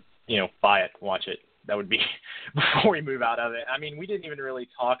 buy it, watch it. That would be before we move out of it. We didn't even really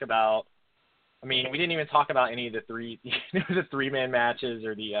talk about any of the 3-man matches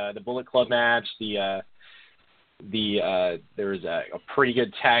or the Bullet Club match. There was a pretty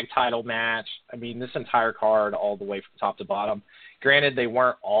good tag title match. This entire card all the way from top to bottom. Granted, they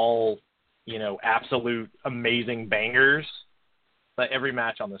weren't all, absolute amazing bangers, but every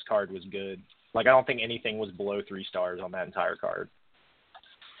match on this card was good. Like, I don't think anything was below 3 stars on that entire card.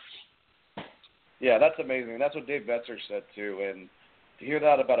 Yeah, that's amazing. That's what Dave Betzer said too. And to hear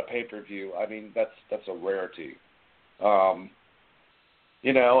that about a pay-per-view, I mean, that's a rarity.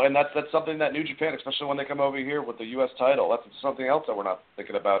 You know, and that's something that New Japan, especially when they come over here with the U.S. title, that's something else that we're not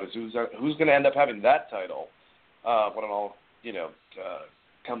thinking about is who's going to end up having that title when it all, you know,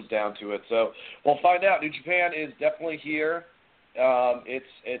 comes down to it. So we'll find out. New Japan is definitely here.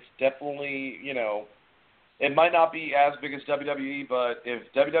 It's definitely, you know, it might not be as big as WWE, but if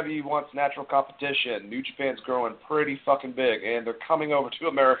WWE wants natural competition, New Japan's growing pretty fucking big, and they're coming over to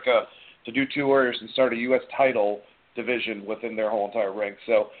America to do tours and start a U.S. title division within their whole entire rank.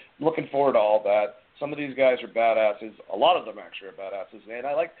 So I'm looking forward to all that. Some of these guys are badasses. A lot of them actually are badasses, and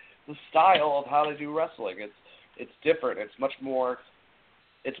I like the style of how they do wrestling. It's different. It's much more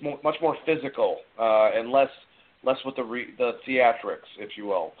physical and less with the theatrics, if you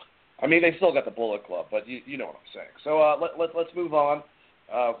will. I mean, they still got the Bullet Club, but you know what I'm saying. So let's move on.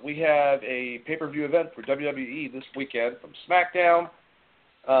 We have a pay-per-view event for WWE this weekend from SmackDown,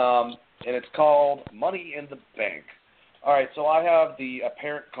 and it's called Money in the Bank. All right, so I have the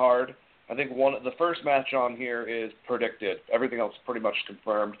apparent card. I think the first match on here is predicted. Everything else is pretty much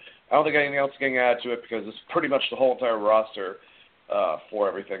confirmed. I don't think anything else is getting added to it because it's pretty much the whole entire roster for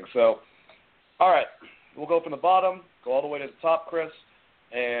everything. So, all right, we'll go from the bottom, go all the way to the top, Chris,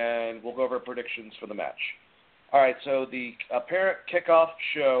 and we'll go over predictions for the match. All right, so the apparent kickoff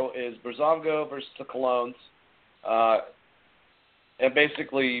show is Breezango versus the Colognes. And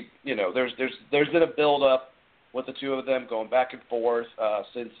basically, you know, there's been a build-up with the two of them going back and forth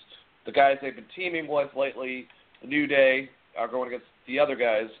since the guys they've been teaming with lately, the New Day, are going against the other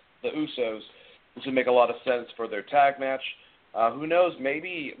guys, the Usos, which would make a lot of sense for their tag match. Who knows,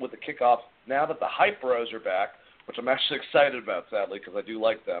 maybe with the kickoff, now that the Hype Bros are back, which I'm actually excited about, sadly, because I do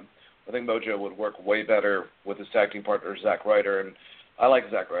like them. I think Mojo would work way better with his tag team partner, Zack Ryder, and I like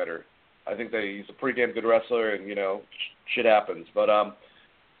Zack Ryder. I think that he's a pretty damn good wrestler, and, you know, shit happens. But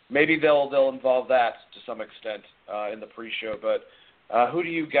maybe they'll involve that to some extent in the pre-show. But who do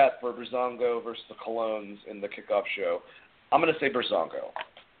you got for Breezango versus the Colognes in the kickoff show? I'm going to say Breezango.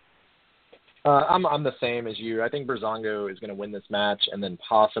 I'm the same as you. I think Breezango is going to win this match and then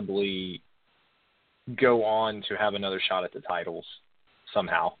possibly go on to have another shot at the titles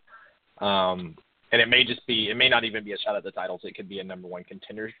somehow. And it may not even be a shot at the titles. It could be a number one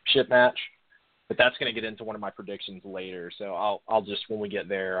contendership match. But that's going to get into one of my predictions later. So I'll just, when we get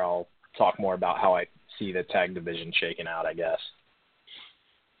there, I'll talk more about how I see the tag division shaking out, I guess.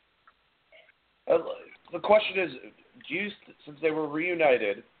 The question is, since they were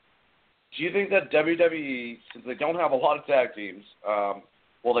reunited, do you think that WWE, since they don't have a lot of tag teams,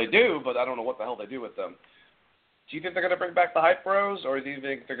 well, they do, but I don't know what the hell they do with them. Do you think they're going to bring back the Hype Bros, or do you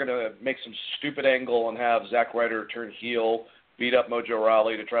think they're going to make some stupid angle and have Zack Ryder turn heel, beat up Mojo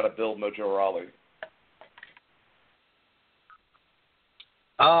Rawley to try to build Mojo Rawley?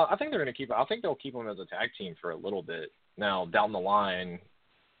 I think they're going to I think they'll keep him as a tag team for a little bit. Now, down the line,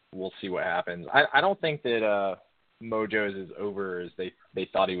 we'll see what happens. I don't think that Mojo is as over as they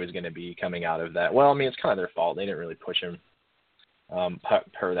thought he was going to be coming out of that. Well, I mean, it's kind of their fault. They didn't really push him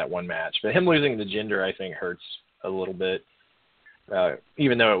per that one match. But him losing the Jinder, I think, hurts a little bit,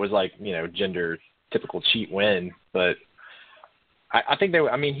 even though it was like, you know, Jinder typical cheat win. But I think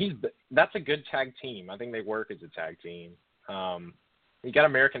that's a good tag team. I think they work as a tag team. You got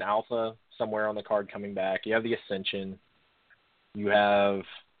American Alpha somewhere on the card coming back. You have the Ascension. You have,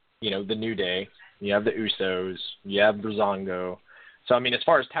 you know, the New Day. You have the Usos. You have Breezango. So, I mean, as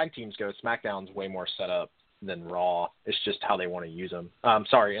far as tag teams go, SmackDown's way more set up than Raw. It's just how they want to use them. And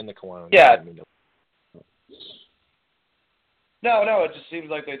the Colognes. Yeah. No, it just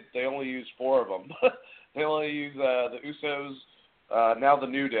seems like they only use 4 of them. They only use the Usos, now the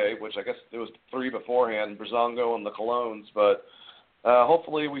New Day, which I guess there was 3 beforehand, Breezango and the Colognes. But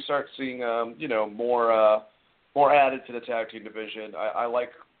hopefully we start seeing, more added to the tag team division. I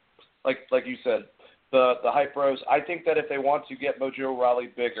like you said, the Hype Bros. I think that if they want to get Mojo Rawley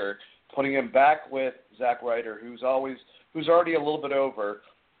bigger, putting him back with Zack Ryder, who's already a little bit over,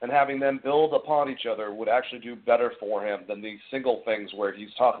 and having them build upon each other would actually do better for him than these single things where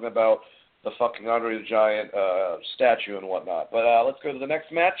he's talking about the fucking Andre the Giant statue and whatnot. But let's go to the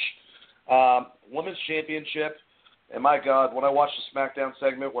next match. Women's Championship. And my God, when I watched the SmackDown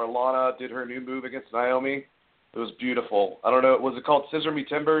segment where Lana did her new move against Naomi, it was beautiful. I don't know, was it called Scissor Me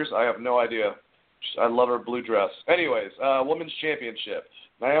Timbers? I have no idea. I love her blue dress. Anyways, Women's Championship.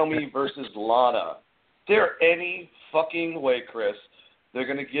 Naomi versus Lana. Is there any fucking way, Chris, they're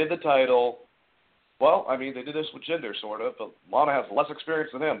going to give the title? Well, I mean, they did this with Jinder, sort of, but Lana has less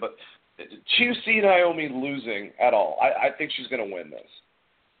experience than him. But do you see Naomi losing at all? I think she's going to win this.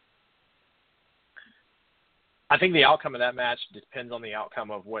 I think the outcome of that match depends on the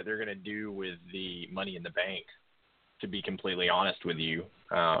outcome of what they're going to do with the Money in the Bank, to be completely honest with you.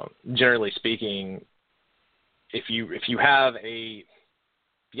 Generally speaking, if you have a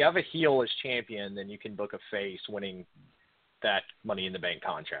heel as champion, then you can book a face winning that Money in the Bank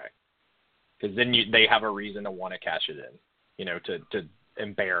contract, because then they have a reason to want to cash it in, to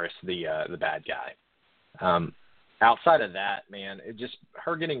embarrass the bad guy. Outside of that, man,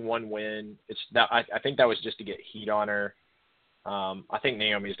 her getting one win. I think that was just to get heat on her. I think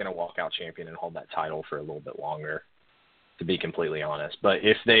Naomi's going to walk out champion and hold that title for a little bit longer, to be completely honest. But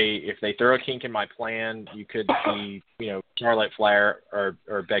if they throw a kink in my plan, you could see, Charlotte Flair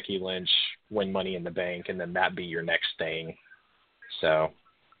or Becky Lynch win Money in the Bank, and then that be your next thing. So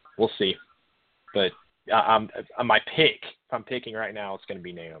we'll see. But my pick, if I'm picking right now, it's going to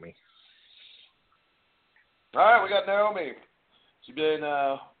be Naomi. All right, we got Naomi. We've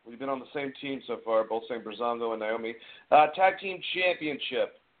been on the same team so far, both saying Breezango and Naomi. Tag Team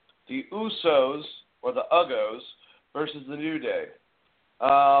Championship, the Usos or the Uggos versus the New Day.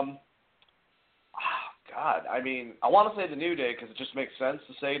 God, I mean, I want to say the New Day because it just makes sense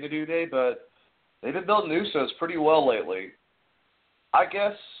to say the New Day, but they've been building Usos pretty well lately. I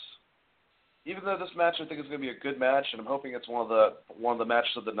guess, even though this match I think is going to be a good match, and I'm hoping it's one of the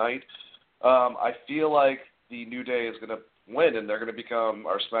matches of the night, I feel like the New Day is going to win, and they're going to become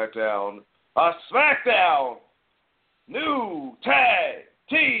our SmackDown New Tag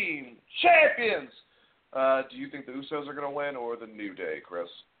Team Champions. Do you think the Usos are going to win or the New Day, Chris?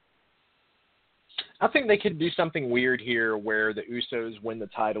 I think they could do something weird here where the Usos win the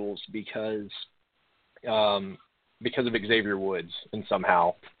titles because of Xavier Woods, and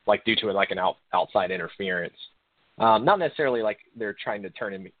somehow, like, due to an outside interference. Not necessarily like they're trying to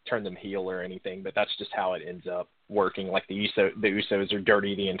turn them heel or anything, but that's just how it ends up working. Like the Usos are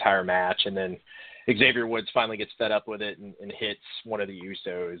dirty the entire match, and then Xavier Woods finally gets fed up with it and hits one of the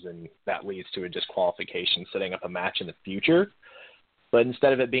Usos, and that leads to a disqualification, setting up a match in the future. But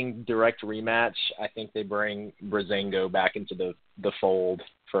instead of it being direct rematch, I think they bring Breezango back into the fold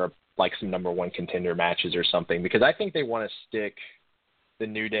for like some number one contender matches or something, because I think they want to stick the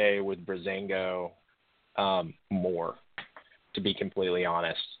New Day with Breezango more, to be completely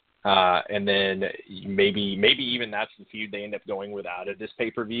honest. And then maybe even that's the feud they end up going without at this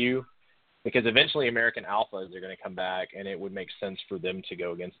pay-per-view, because eventually American Alphas are going to come back, and it would make sense for them to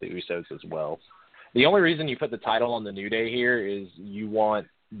go against the Usos as well. The only reason you put the title on the New Day here is you want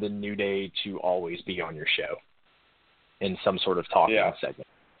the New Day to always be on your show in some sort of talking segment.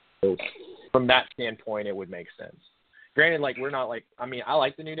 So from that standpoint, it would make sense. Granted, like, we're not like, I mean, I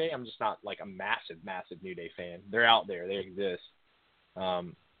like the New Day. I'm just not like a massive New Day fan. They're out there. They exist.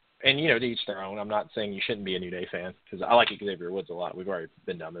 And, to each their own. I'm not saying you shouldn't be a New Day fan, because I like Xavier Woods a lot. We've already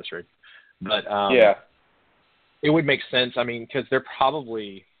been down this road. But it would make sense. I mean, because they're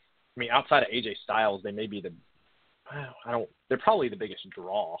probably, outside of AJ Styles, they may be they're probably the biggest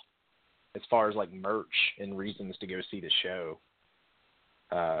draw as far as like merch and reasons to go see the show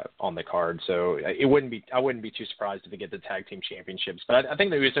on the card. So I wouldn't be too surprised if they get the tag team championships. But I think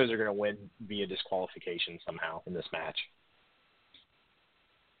the Usos are going to win via disqualification somehow in this match.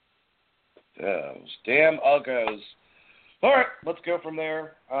 Those damn Uggos. All right, let's go from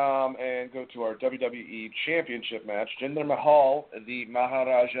there and go to our WWE Championship match. Jinder Mahal, the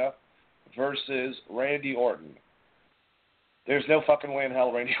Maharaja, versus Randy Orton. There's no fucking way in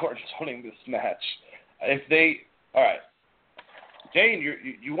hell Randy Orton's winning this match. All right, Dane,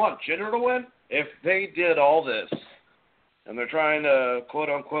 you want Jinder to win? If they did all this, and they're trying to,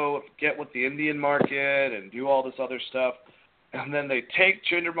 quote-unquote, get with the Indian market and do all this other stuff, and then they take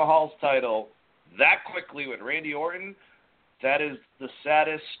Jinder Mahal's title that quickly with Randy Orton, that is the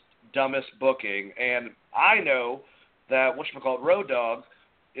saddest, dumbest booking. And I know that Road Dogg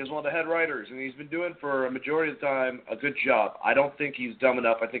is one of the head writers, and he's been doing for a majority of the time a good job. I don't think he's dumb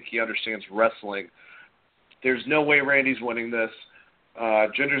enough. I think he understands wrestling. There's no way Randy's winning this.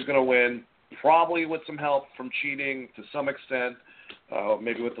 Jinder's going to win, probably with some help from cheating to some extent,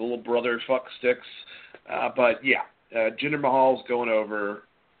 maybe with the little brother fuck sticks. But yeah, Jinder Mahal's going over.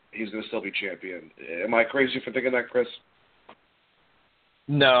 He's going to still be champion. Am I crazy for thinking that, Chris?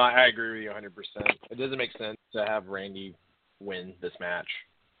 No, I agree with you 100%. It doesn't make sense to have Randy win this match.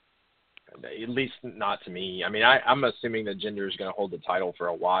 At least not to me. I'm assuming that Jinder is going to hold the title for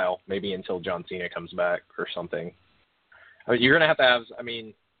a while, maybe until John Cena comes back or something. You're going to have,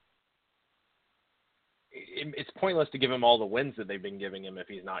 it's pointless to give him all the wins that they've been giving him if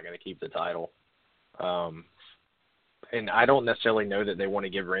he's not going to keep the title. And I don't necessarily know that they want to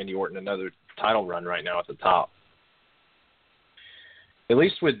give Randy Orton another title run right now at the top. At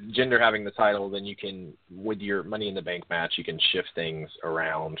least with Jinder having the title, then you can, with your Money in the Bank match, you can shift things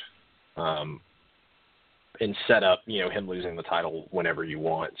around and set up, him losing the title whenever you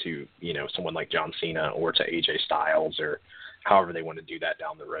want to, someone like John Cena or to AJ Styles or however they want to do that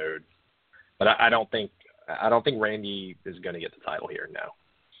down the road. But I don't think Randy is going to get the title here, no.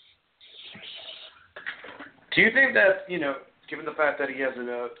 Do you think that, given the fact that he has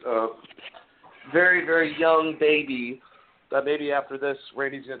a very, very young baby, that maybe after this,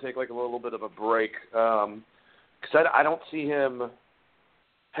 Randy's going to take like a little bit of a break? Because I don't see him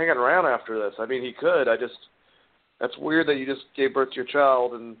hanging around after this. I mean, he could. That's weird that you just gave birth to your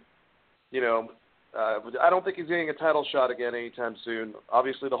child, and, I don't think he's getting a title shot again anytime soon.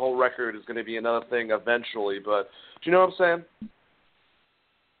 Obviously, the whole record is going to be another thing eventually, but do you know what I'm saying?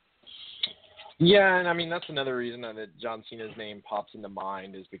 Yeah, and I mean, that's another reason that John Cena's name pops into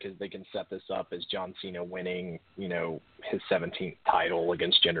mind is because they can set this up as John Cena winning, his 17th title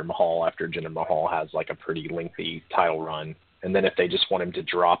against Jinder Mahal after Jinder Mahal has like a pretty lengthy title run. And then if they just want him to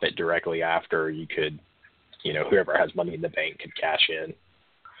drop it directly after, you could, whoever has Money in the Bank could cash in.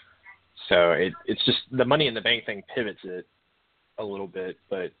 So it's just the Money in the Bank thing pivots it a little bit,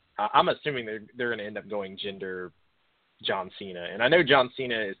 but I'm assuming they're going to end up going Jinder, John Cena. And I know John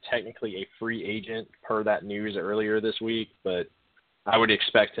Cena is technically a free agent per that news earlier this week, but I would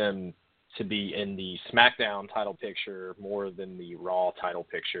expect him to be in the SmackDown title picture more than the Raw title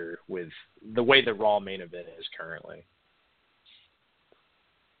picture with the way the Raw main event is currently.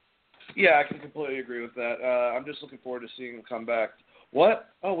 Yeah, I can completely agree with that. I'm just looking forward to seeing him come back. What?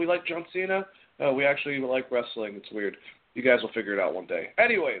 Oh, we like John Cena? Oh, we actually like wrestling. It's weird. You guys will figure it out one day.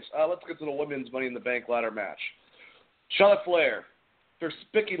 Anyways, let's get to the women's Money in the Bank ladder match. Charlotte Flair versus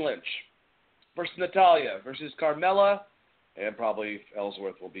Becky Lynch versus Natalya versus Carmella, and probably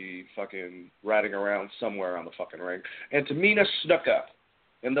Ellsworth will be fucking ratting around somewhere on the fucking ring, and Tamina Snuka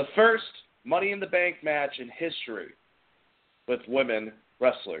in the first Money in the Bank match in history with women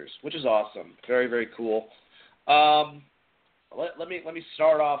wrestlers, which is awesome. Very, very cool. Let me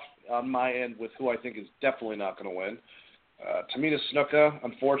start off on my end with who I think is definitely not going to win. Tamina Snuka,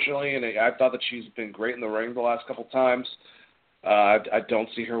 unfortunately, and I thought that she's been great in the ring the last couple times. I don't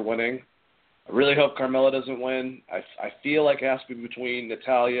see her winning. I really hope Carmella doesn't win. I feel like it has to be between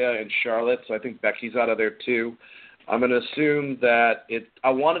Natalya and Charlotte, so I think Becky's out of there too. I'm going to assume that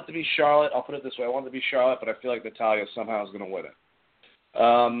I want it to be Charlotte. I'll put it this way. I want it to be Charlotte, but I feel like Natalya somehow is going to win it.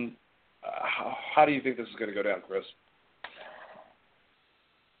 How do you think this is going to go down, Chris?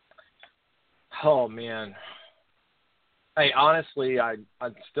 Oh, man. Hey, honestly, I'm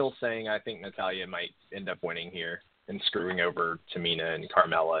still saying I think Natalya might end up winning here and screwing over Tamina and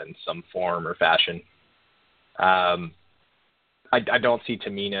Carmella in some form or fashion. I don't see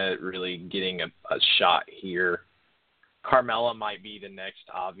Tamina really getting a shot here. Carmella might be the next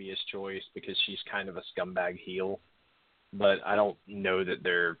obvious choice because she's kind of a scumbag heel, but I don't know that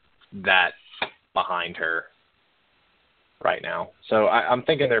they're that behind her right now. So I'm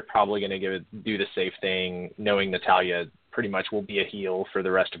thinking they're probably going to do the safe thing, knowing Natalya pretty much will be a heel for the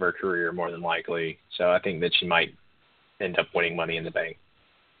rest of her career more than likely. So I think that she might end up winning Money in the Bank.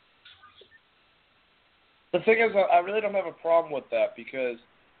 The thing is, I really don't have a problem with that because,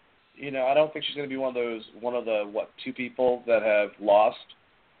 I don't think she's going to be one of the two people that have lost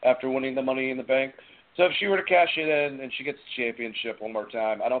after winning the Money in the Bank. So if she were to cash it in and she gets the championship one more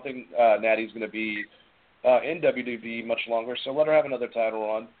time, I don't think Natty's going to be in WWE much longer, so let her have another title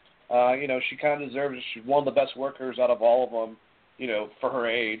run. She kind of deserves it. She's one of the best workers out of all of them, for her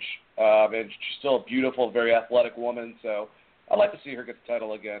age. And she's still a beautiful, very athletic woman, so I'd like to see her get the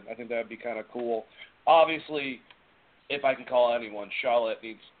title again. I think that would be kind of cool. Obviously, if I can call anyone, Charlotte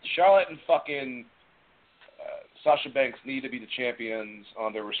and fucking Sasha Banks need to be the champions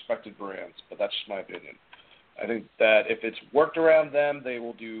on their respective brands, but that's just my opinion. I think that if it's worked around them, they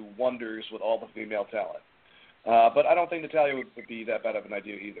will do wonders with all the female talent. But I don't think Natalya would be that bad of an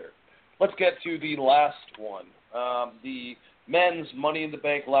idea either. Let's get to the last one, the men's Money in the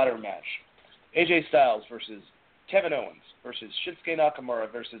Bank ladder match. AJ Styles versus Kevin Owens versus Shinsuke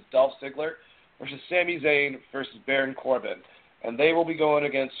Nakamura versus Dolph Ziggler versus Sami Zayn versus Baron Corbin. And they will be going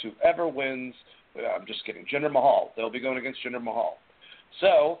against whoever wins. I'm just kidding. Jinder Mahal. They'll be going against Jinder Mahal.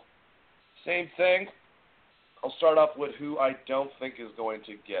 So, same thing. I'll start off with who I don't think is going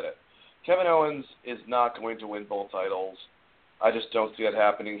to get it. Kevin Owens is not going to win both titles. I just don't see it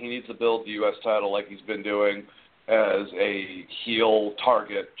happening. He needs to build the U.S. title like he's been doing as a heel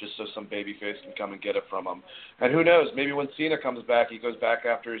target just so some babyface can come and get it from him. And who knows, maybe when Cena comes back, he goes back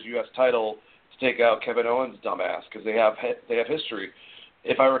after his U.S. title to take out Kevin Owens' dumbass because they have history.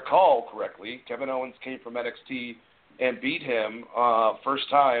 If I recall correctly, Kevin Owens came from NXT and beat him first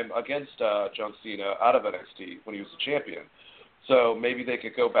time against John Cena out of NXT when he was the champion. So maybe they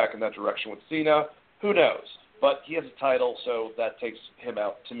could go back in that direction with Cena. Who knows? But he has a title, so that takes him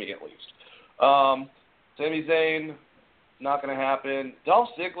out, to me at least. Sami Zayn, not going to happen. Dolph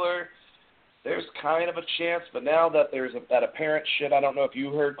Ziggler, there's kind of a chance, but now that there's that apparent shit, I don't know if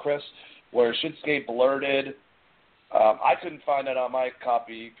you heard, Chris, where Shinsuke blurted. I couldn't find it on my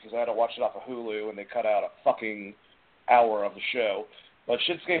copy because I had to watch it off of Hulu, and they cut out a fucking hour of the show. But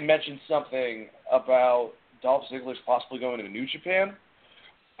Shinsuke mentioned something about Dolph Ziggler's possibly going to New Japan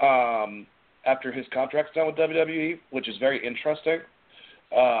after his contract's done with WWE, which is very interesting.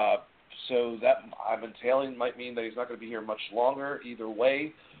 So that I'm entailing might mean that he's not going to be here much longer. Either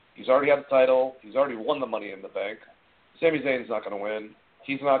way, he's already had the title. He's already won the Money in the Bank. Sami Zayn's not going to win.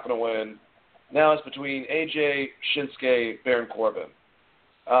 He's not going to win. Now it's between AJ, Shinsuke, Baron Corbin.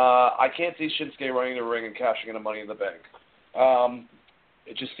 I can't see Shinsuke running the ring and cashing in a Money in the Bank.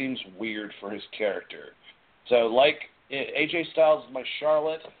 It just seems weird for his character. So, like, AJ Styles is my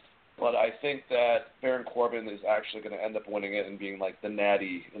Charlotte, but I think that Baron Corbin is actually going to end up winning it and being, like, the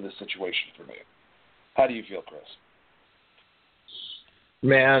natty in this situation for me. How do you feel, Chris?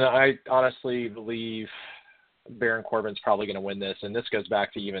 Man, I honestly believe Baron Corbin's probably going to win this, and this goes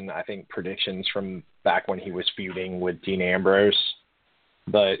back to even, I think, predictions from back when he was feuding with Dean Ambrose.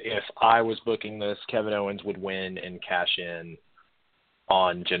 But if I was booking this, Kevin Owens would win and cash in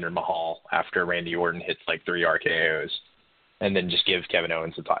on Jinder Mahal after Randy Orton hits like 3 RKOs, and then just give Kevin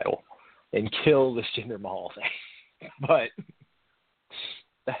Owens the title and kill this Jinder Mahal thing. But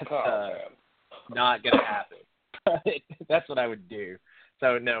that's not going to happen. But that's what I would do.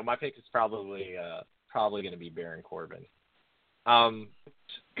 So, no, my pick is probably going to be Baron Corbin.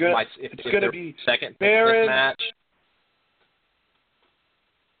 Good. It's going to be second Baron. Match.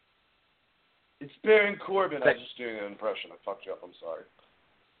 It's Baron Corbin. I was just doing an impression. I fucked you up. I'm sorry.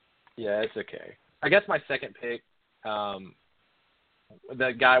 Yeah, it's okay. I guess my second pick,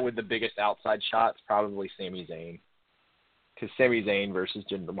 the guy with the biggest outside shot is probably Sami Zayn. Because Sami Zayn versus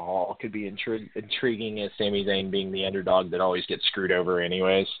Jinder Mahal could be intriguing, as Sami Zayn being the underdog that always gets screwed over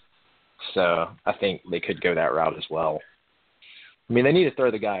anyways. So I think they could go that route as well. I mean, they need to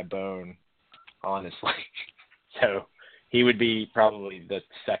throw the guy a bone, honestly. So he would be probably the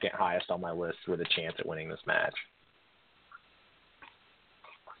second highest on my list with a chance at winning this match.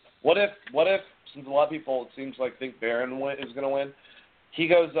 What if, since a lot of people, it seems like, think Baron is going to win, he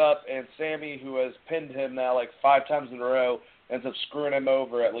goes up and Sami, who has pinned him now like 5 times in a row, ends up screwing him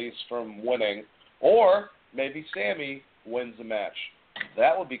over at least from winning. Or maybe Sami wins the match.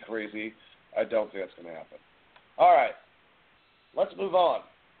 That would be crazy. I don't think that's going to happen. All right. Let's move on.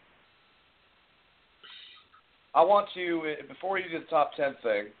 I want to, before you do the top 10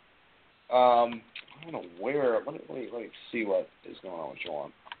 thing, I don't know where, let me see what is going on with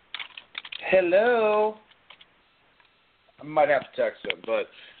John. Hello. I might have to text him, but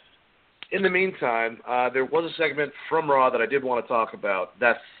in the meantime, there was a segment from Raw that I did want to talk about.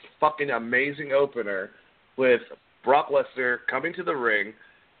 That fucking amazing opener with Brock Lesnar coming to the ring.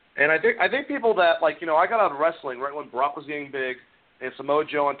 And I think people that, like, you know, I got out of wrestling right when Brock was getting big and Samoa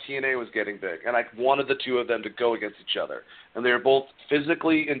Joe on TNA was getting big. And I wanted the two of them to go against each other. And they were both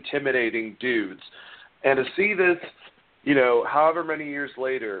physically intimidating dudes. And to see this, you know, however many years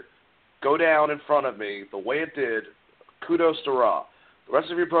later, go down in front of me the way it did, kudos to Raw. The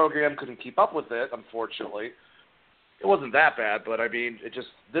rest of your program couldn't keep up with it, unfortunately. It wasn't that bad, but I mean,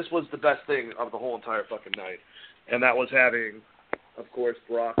 this was the best thing of the whole entire fucking night. And that was having, of course,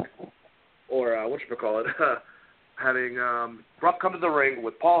 Brock, or whatchamacallit, having Brock come to the ring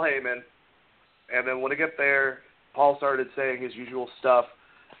with Paul Heyman, and then when I get there, Paul started saying his usual stuff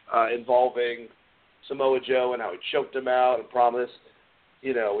involving Samoa Joe and how he choked him out and promised,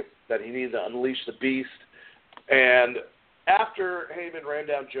 you know, that he needed to unleash the beast. And after Heyman ran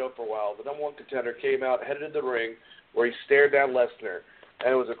down Joe for a while, the number one contender came out, headed to the ring, where he stared down Lesnar.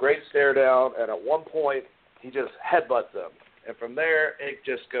 And it was a great stare down, and at one point, he just headbutts him. And from there, it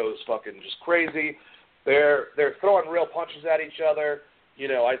just goes fucking just crazy. They're throwing real punches at each other. You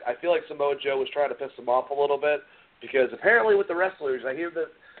know, I feel like Samoa Joe was trying to piss him off a little bit, because apparently with the wrestlers, I hear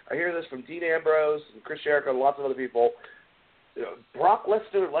this from Dean Ambrose and Chris Jericho and lots of other people, you know, Brock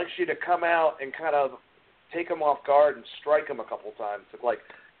Lesnar likes you to come out and kind of take him off guard and strike him a couple times to, like,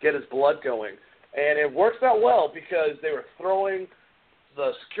 get his blood going. And it works out well because they were throwing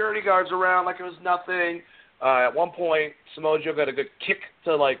the security guards around like it was nothing. At one point, Samoa Joe got a good kick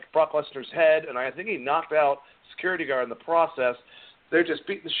to, like, Brock Lesnar's head, and I think he knocked out security guard in the process. They're just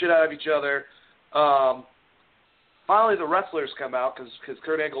beating the shit out of each other. Finally, the wrestlers come out because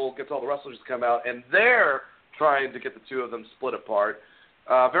Kurt Angle gets all the wrestlers to come out, and they're trying to get the two of them split apart.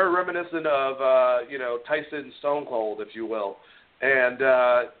 Very reminiscent of Tyson Stone Cold, if you will. And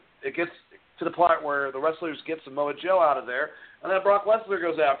it gets to the point where the wrestlers get Samoa Joe out of there, and then Brock Lesnar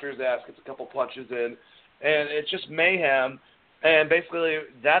goes after his ass, gets a couple punches in, and it's just mayhem. And basically,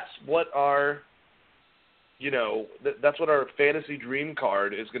 that's what our that's what our fantasy dream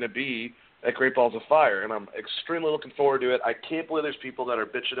card is going to be at Great Balls of Fire, and I'm extremely looking forward to it. I can't believe there's people that are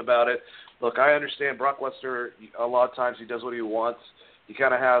bitching about it. Look, I understand Brock Lesnar, a lot of times he does what he wants. He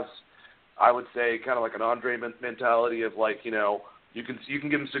kind of has, I would say, kind of like an Andre mentality of like, you can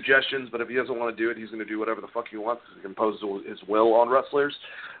give him suggestions, but if he doesn't want to do it, he's going to do whatever the fuck he wants because he can impose his will on wrestlers.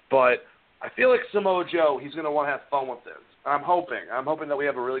 But I feel like Samoa Joe, he's going to want to have fun with this. I'm hoping that we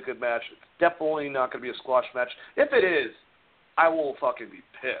have a really good match. It's definitely not going to be a squash match. If it is, I will fucking be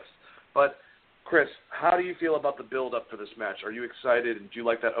pissed. But, Chris, how do you feel about the build-up for this match? Are you excited, and do you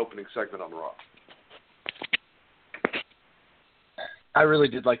like that opening segment on Raw? I really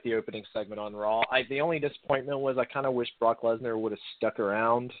did like the opening segment on Raw. The only disappointment was I kind of wish Brock Lesnar would have stuck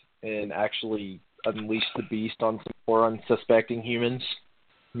around and actually unleashed the beast on some more unsuspecting humans,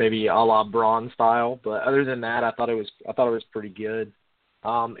 maybe a la Braun style. But other than that, I thought it was pretty good.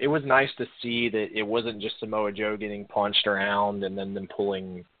 It was nice to see that it wasn't just Samoa Joe getting punched around and then them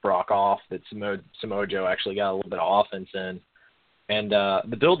pulling Brock off, that Samoa Joe actually got a little bit of offense in. And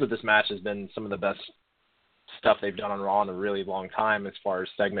the build of this match has been some of the best stuff they've done on Raw in a really long time as far as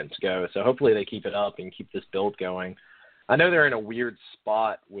segments go. So hopefully they keep it up and keep this build going. I know they're in a weird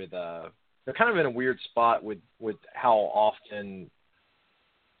spot with they're kind of in a weird spot with how often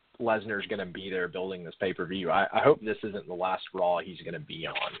Lesnar's going to be there building this pay-per-view. I hope this isn't the last Raw he's going to be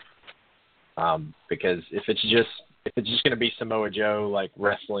on. Because if it's just going to be Samoa Joe like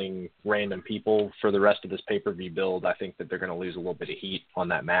wrestling random people for the rest of this pay-per-view build, I think that they're going to lose a little bit of heat on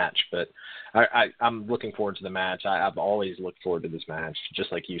that match. But I'm looking forward to the match. I've always looked forward to this match.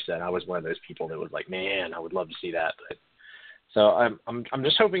 Just like you said, I was one of those people that was like, man, I would love to see that. So I'm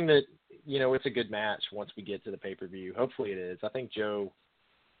just hoping that it's a good match once we get to the pay-per-view. Hopefully it is. I think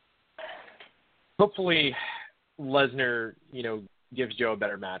Hopefully Lesnar, gives Joe a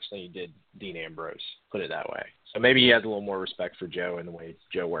better match than he did Dean Ambrose, put it that way. So maybe he has a little more respect for Joe and the way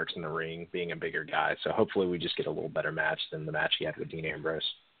Joe works in the ring, being a bigger guy. So hopefully we just get a little better match than the match he had with Dean Ambrose.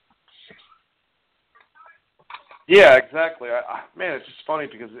 Yeah, exactly. Man, it's just funny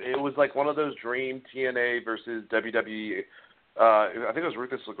because it was like one of those dream TNA versus WWE. I think it was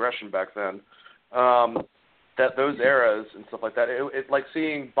Ruthless Aggression back then. That those eras and stuff like that. It's like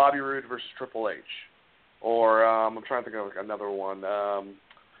seeing Bobby Roode versus Triple H, or I'm trying to think of another one.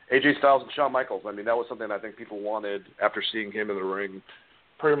 AJ Styles and Shawn Michaels. I mean, that was something I think people wanted after seeing him in the ring,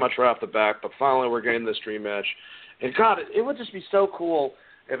 pretty much right off the bat. But finally, we're getting this dream match, and God, it would just be so cool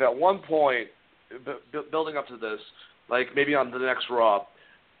if at one point, building up to this, like maybe on the next Raw,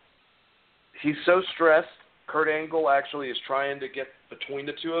 he's so stressed. Kurt Angle actually is trying to get between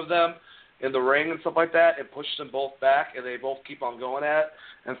the two of them in the ring and stuff like that, and pushes them both back, and they both keep on going at it.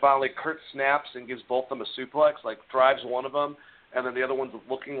 And finally, Kurt snaps and gives both of them a suplex, like drives one of them, and then the other one's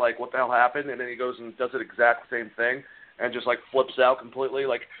looking like, what the hell happened? And then he goes and does the exact same thing and just, like, flips out completely.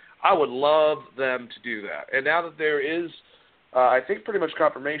 Like, I would love them to do that. And now that there is, I think, pretty much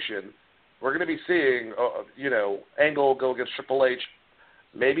confirmation, we're going to be seeing, Angle go against Triple H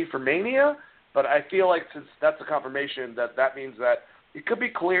maybe for Mania, but I feel like since that's a confirmation, that means that it could be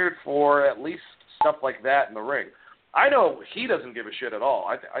cleared for at least stuff like that in the ring. I know he doesn't give a shit at all.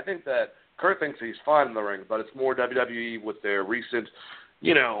 I think that Kurt thinks he's fine in the ring, but it's more WWE with their recent,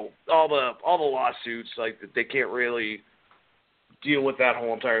 all the lawsuits. Like they can't really deal with that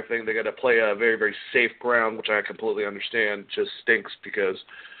whole entire thing. They got to play a very, very safe ground, which I completely understand. Just stinks because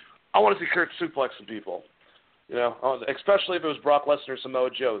I want to see Kurt suplex some people. Especially if it was Brock Lesnar or Samoa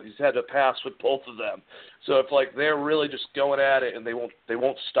Joe. He's had to pass with both of them. So if they're really just going at it and they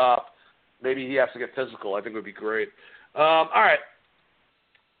won't stop, maybe he has to get physical. I think it would be great. All right.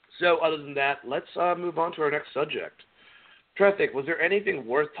 So other than that, let's move on to our next subject. I'm trying to think, was there anything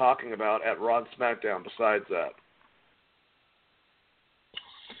worth talking about at Raw and SmackDown besides that?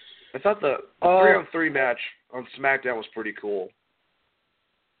 I thought the 3-on-3 match on SmackDown was pretty cool.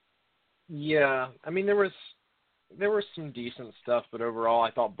 Yeah, I mean there was some decent stuff, but overall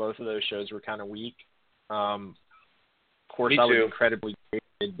I thought both of those shows were kind of weak. Of course, I was incredibly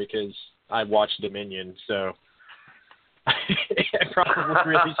jaded because I watched Dominion, so I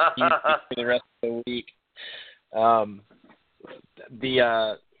probably really skewed for the rest of the week.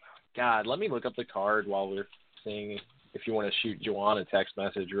 God, let me look up the card while we're seeing if you want to shoot Joanne a text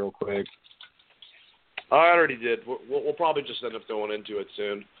message real quick. I already did. We'll probably just end up going into it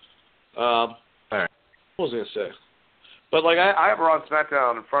soon. All right. What was I going to say? But, like, I have Raw and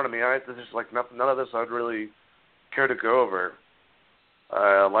SmackDown in front of me. This is, like, none of this I'd really care to go over.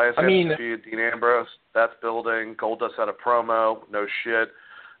 Elias defeated Dean Ambrose. That's building. Goldust had a promo. No shit.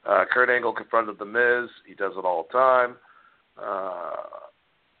 Kurt Angle confronted The Miz. He does it all the time.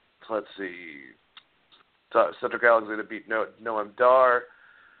 Let's see. Cedric Alexander beat Noam Dar.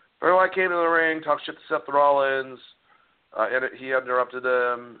 Bray Wyatt came to the ring, talked shit to Seth Rollins. He interrupted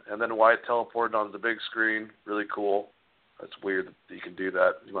him, and then Wyatt teleported onto the big screen. Really cool. That's weird that you can do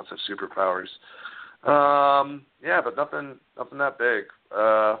that. He must have superpowers. Yeah, but nothing that big.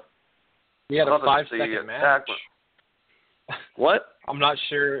 We had a 5-second match. What? I'm not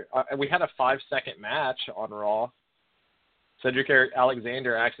sure. We had a 5-second match on Raw. Cedric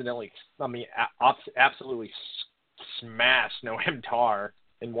Alexander absolutely smashed Noam Dar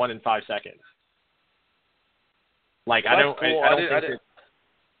and won in 5 seconds. Like, I don't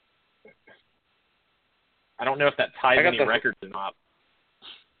know if that ties any records or not.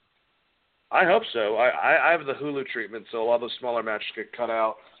 I hope so. I have the Hulu treatment, so a lot of those smaller matches get cut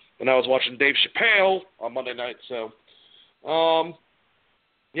out. And I was watching Dave Chappelle on Monday night, so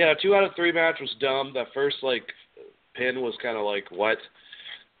yeah, 2 out of 3 match was dumb. That first pin was kind of like what,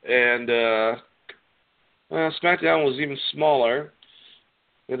 and SmackDown was even smaller.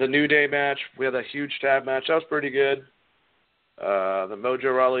 We had the New Day match. We had a huge tag match. That was pretty good. The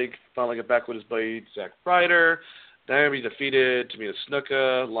Mojo Rawley finally got back with his buddy Zack Ryder. Naomi defeated Tamina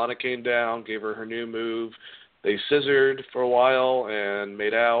Snuka. Lana came down, gave her new move. They scissored for a while and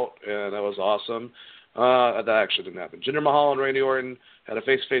made out, and that was awesome. That actually didn't happen. Jinder Mahal and Randy Orton had a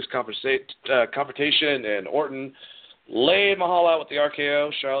face-to-face confrontation, and Orton laid Mahal out with the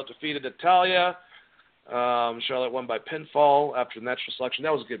RKO. Charlotte defeated Natalya. Charlotte won by pinfall after the natural selection.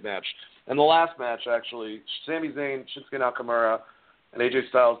 That was a good match. And the last match, actually, Sami Zayn, Shinsuke Nakamura, and AJ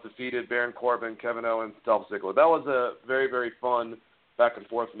Styles defeated Baron Corbin, Kevin Owens, Dolph Ziggler. That was a very, very fun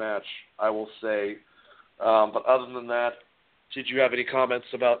back-and-forth match, I will say. But other than that, did you have any comments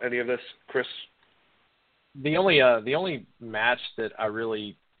about any of this, Chris? The only match that I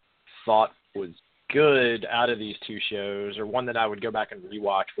really thought was good out of these 2 shows, or one that I would go back and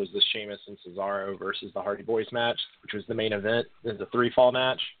rewatch, was the Sheamus and Cesaro versus the Hardy Boys match, which was the main event. It was a 3-fall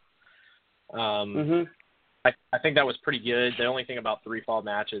match. I think that was pretty good. The only thing about 3-fall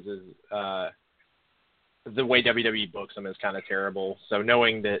matches is the way WWE books them is kind of terrible. So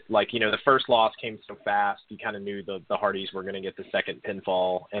knowing that, the first loss came so fast, you kind of knew the Hardys were going to get the second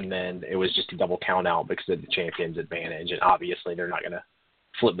pinfall, and then it was just a double count out because of the champion's advantage, and obviously they're not going to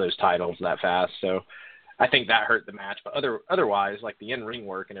flip those titles that fast. So I think that hurt the match. But otherwise, the in-ring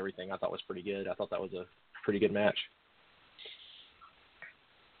work and everything I thought was pretty good. I thought that was a pretty good match.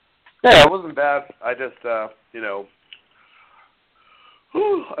 Yeah, it wasn't bad. I just, I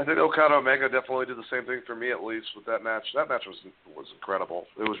think Okada Omega definitely did the same thing for me, at least, with that match. That match was incredible.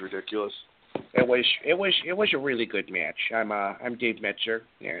 It was ridiculous. It was a really good match. I'm Dave Metzer,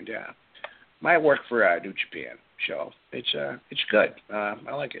 and I work for New Japan, so it's good.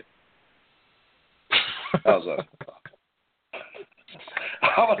 I like it. How's that?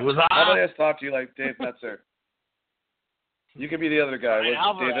 How about I just talk to you like Dave Metzer? You can be the other guy.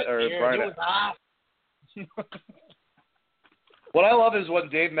 David or Brian. What I love is when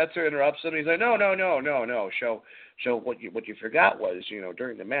Dave Metzer interrupts him. He's like, no. So what you forgot was,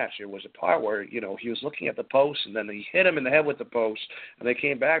 during the match, there was a part where, he was looking at the post, and then he hit him in the head with the post, and they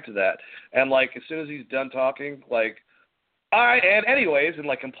came back to that. And, as soon as he's done talking, all right, and anyways,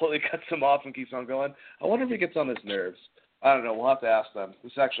 and, completely cuts him off and keeps on going. I wonder if he gets on his nerves. I don't know. We'll have to ask them.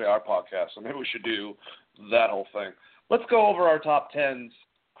 This is actually our podcast, so maybe we should do that whole thing. Let's go over our top 10s,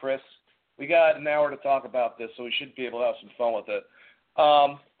 Chris. We got an hour to talk about this, so we should be able to have some fun with it.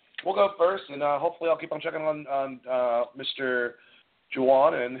 We'll go first, and hopefully I'll keep on checking on Mr.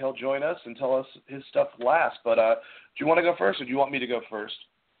 Juwan, and he'll join us and tell us his stuff last. But do you want to go first, or do you want me to go first?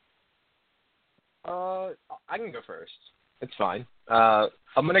 I can go first. It's fine. I'm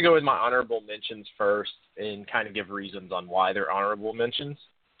going to go with my honorable mentions first and kind of give reasons on why they're honorable mentions.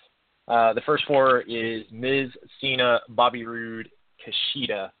 The first 4 is Miz, Cena, Bobby Roode,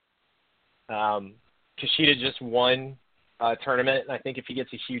 Kushida. Kushida just won a tournament, and I think if he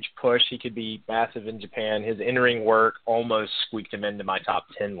gets a huge push, he could be massive in Japan. His in-ring work almost squeaked him into my top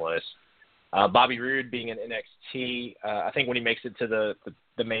 10 list. Bobby Roode being in NXT, I think when he makes it to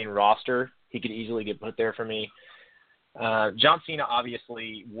the main roster, he could easily get put there for me. John Cena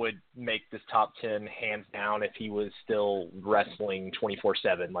obviously would make this top 10 hands down if he was still wrestling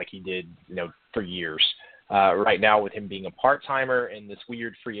 24/7 like he did, for years. Right now, with him being a part-timer and this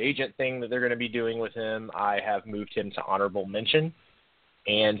weird free agent thing that they're going to be doing with him, I have moved him to honorable mention.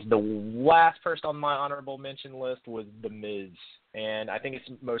 And the last person on my honorable mention list was The Miz. And I think it's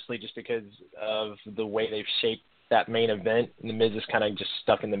mostly just because of the way they've shaped that main event. The Miz is kind of just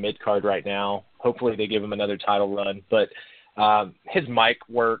stuck in the mid-card right now. Hopefully they give him another title run. But his mic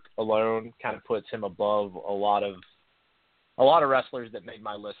work alone kind of puts him above a lot of wrestlers that made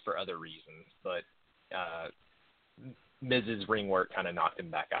my list for other reasons. But Miz's ring work kind of knocked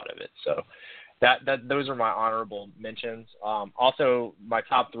him back out of it. So those are my honorable mentions. Also, my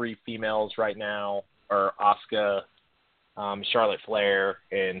top 3 females right now are Asuka, Charlotte Flair,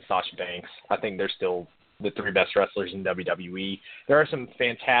 and Sasha Banks. I think they're still the 3 best wrestlers in WWE. There are some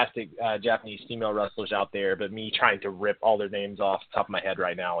fantastic Japanese female wrestlers out there, but me trying to rip all their names off the top of my head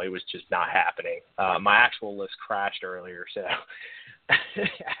right now, it was just not happening. My actual list crashed earlier, so I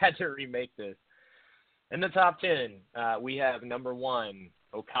had to remake this. In the top 10, we have number 1,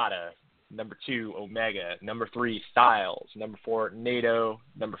 Okada. Number 2, Omega. Number 3, Styles. Number 4, Naito.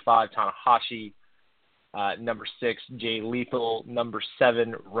 Number 5, Tanahashi. Number 6, Jay Lethal. Number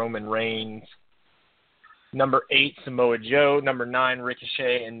 7, Roman Reigns. Number 8, Samoa Joe. Number 9,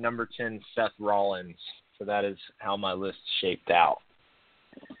 Ricochet. And number 10, Seth Rollins. So that is how my list shaped out.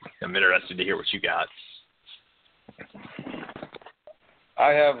 I'm interested to hear what you got. I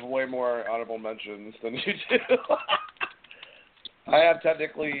have way more honorable mentions than you do. I have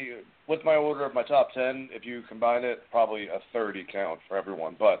technically, with my order of my top 10, if you combine it, probably a 30 count for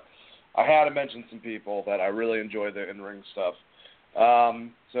everyone. But I had to mention some people that I really enjoy the in-ring stuff.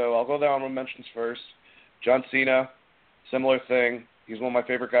 So I'll go down honorable mentions first. John Cena, similar thing. He's one of my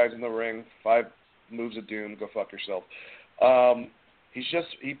favorite guys in the ring. 5 moves of doom. Go fuck yourself.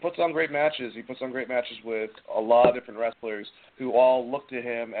 He puts on great matches. He puts on great matches with a lot of different wrestlers who all look to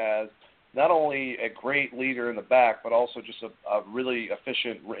him as not only a great leader in the back, but also just a really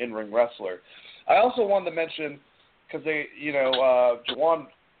efficient in-ring wrestler. I also wanted to mention, because Jawan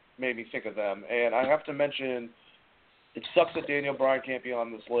made me think of them, and I have to mention, it sucks that Daniel Bryan can't be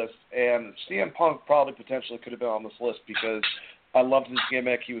on this list, and CM Punk probably potentially could have been on this list because I loved his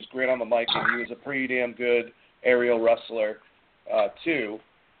gimmick. He was great on the mic, and he was a pretty damn good aerial wrestler, too.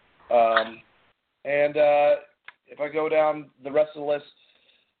 If I go down the rest of the list,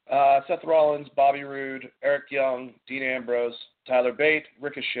 Seth Rollins, Bobby Roode, Eric Young, Dean Ambrose, Tyler Bate,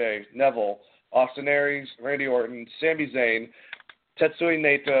 Ricochet, Neville, Austin Aries, Randy Orton, Sami Zayn, Tetsuya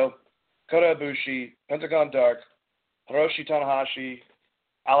Naito, Kota Ibushi, Pentagon Dark, Hiroshi Tanahashi,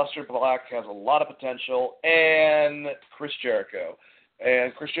 Aleister Black has a lot of potential, and Chris Jericho.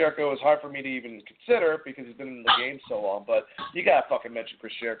 And Chris Jericho is hard for me to even consider because he's been in the game so long, but you got to fucking mention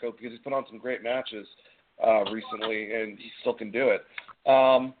Chris Jericho because he's put on some great matches recently, and he still can do it.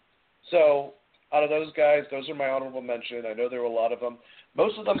 So out of those guys, those are my honorable mention. I know there were a lot of them.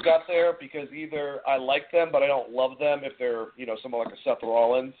 Most of them got there because either I like them, but I don't love them if they're, someone like a Seth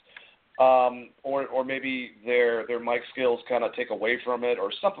Rollins, or maybe their mic skills kind of take away from it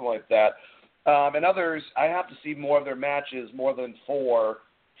or something like that. And others, I have to see more of their matches, more than 4,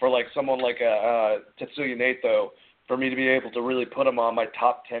 for like someone like a Tetsuya Naito, for me to be able to really put them on my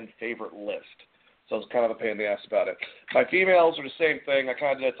top 10 favorite list. So it's kind of a pain in the ass about it. My females are the same thing. I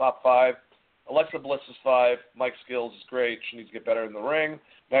kind of did a top 5. Alexa Bliss is 5. Mike Skills is great. She needs to get better in the ring.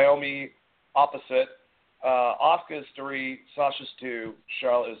 Naomi, opposite. Asuka is 3. Sasha's 2.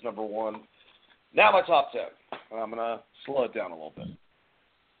 Charlotte is number 1. Now my top 10. I'm going to slow it down a little bit.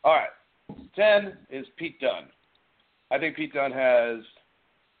 All right. 10 is Pete Dunne. I think Pete Dunne has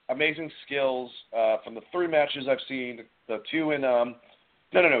amazing skills from the 3 matches I've seen. The 2 in no,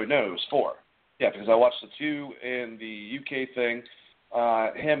 it was 4. Yeah, because I watched the 2 in the UK thing,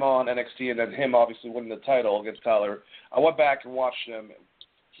 him on NXT, and then him obviously winning the title against Tyler. I went back and watched him.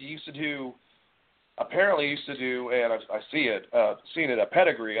 He apparently used to do, and I seen it, a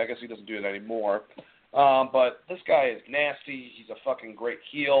pedigree. I guess he doesn't do it anymore. But this guy is nasty. He's a fucking great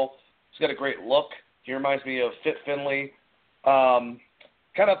heel. He's got a great look. He reminds me of Fit Finlay.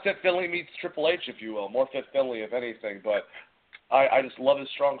 Kind of Fit Finlay meets Triple H, if you will. More Fit Finlay, if anything. But I just love his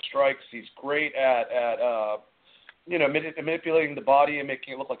strong strikes. He's great at manipulating the body and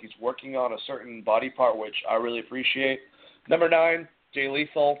making it look like he's working on a certain body part, which I really appreciate. Number 9, Jay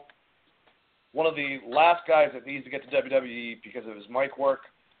Lethal. One of the last guys that needs to get to WWE because of his mic work,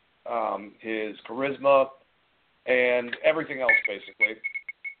 his charisma, and everything else, basically.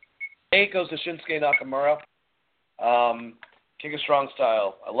 8 goes to Shinsuke Nakamura, King of Strong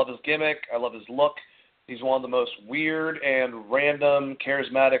Style. I love his gimmick. I love his look. He's one of the most weird and random,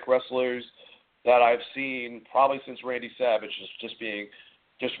 charismatic wrestlers that I've seen probably since Randy Savage, just being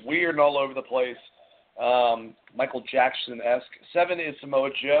just weird and all over the place. Michael Jackson-esque. 7 is Samoa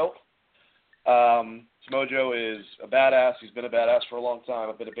Joe. Samoa Joe is a badass. He's been a badass for a long time.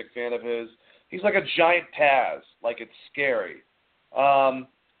 I've been a big fan of his. He's like a giant Taz. Like, it's scary.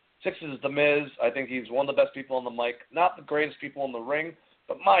 6 is The Miz. I think he's one of the best people on the mic. Not the greatest people in the ring,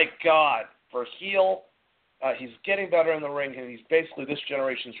 but my God, for a heel, he's getting better in the ring, and he's basically this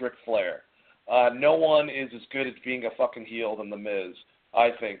generation's Ric Flair. No one is as good at being a fucking heel than The Miz, I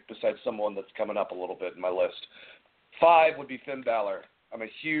think, besides someone that's coming up a little bit in my list. 5 would be Finn Balor. I'm a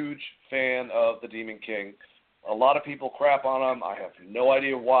huge fan of the Demon King. A lot of people crap on him. I have no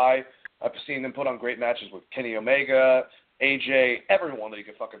idea why. I've seen him put on great matches with Kenny Omega, AJ, everyone that you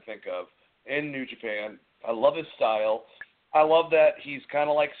could fucking think of in New Japan. I love his style. I love that he's kind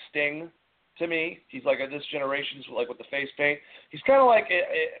of like Sting to me. He's like this generation's like with the face paint. He's kind of like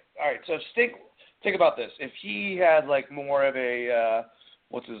all right. So Sting, think about this. If he had like more of a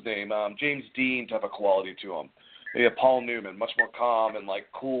what's his name, James Dean type of quality to him, maybe a Paul Newman, much more calm and like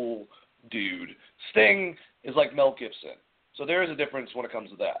cool dude. Sting is like Mel Gibson. So there is a difference when it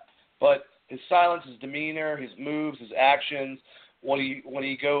comes to that. But his silence, his demeanor, his moves, his actions, when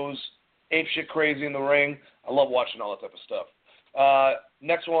he goes apeshit crazy in the ring, I love watching all that type of stuff.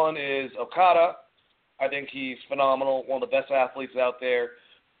 Next one is Okada. I think he's phenomenal, one of the best athletes out there.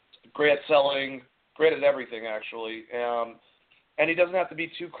 Great at selling, great at everything, actually. And he doesn't have to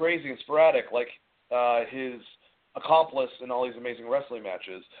be too crazy and sporadic like his accomplice in all these amazing wrestling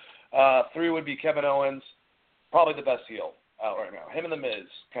matches. 3 would be Kevin Owens, probably the best heel out right now. Him and The Miz,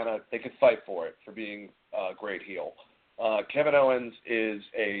 they could fight for it, for being a great heel. Kevin Owens is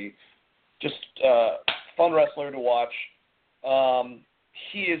a just fun wrestler to watch.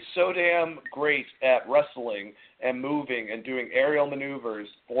 He is so damn great at wrestling and moving and doing aerial maneuvers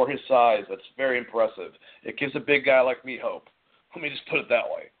for his size. That's very impressive. It gives a big guy like me hope. Let me just put it that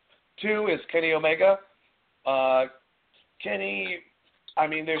way. 2 is Kenny Omega. Kenny, I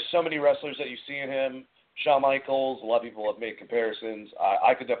mean, there's so many wrestlers that you see in him. Shawn Michaels, a lot of people have made comparisons.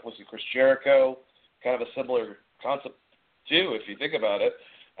 I could definitely see Chris Jericho, kind of a similar concept too, if you think about it.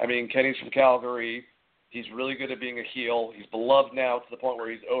 I mean, Kenny's from Calgary. He's really good at being a heel. He's beloved now to the point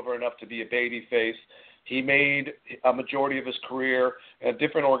where he's over enough to be a baby face. He made a majority of his career in a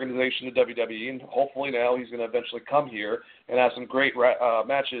different organization, the WWE, and hopefully now he's going to eventually come here and have some great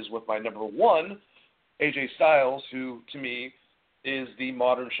matches with my number 1, AJ Styles, who, to me, is the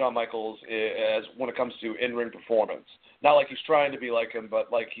modern Shawn Michaels as when it comes to in-ring performance. Not like he's trying to be like him,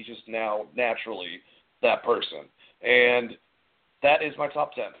 but like he's just now naturally that person. And that is my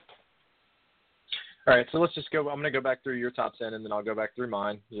top 10. All right, so let's just go. I'm going to go back through your top 10, and then I'll go back through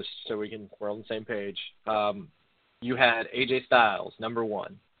mine, just so we're on the same page. You had AJ Styles, number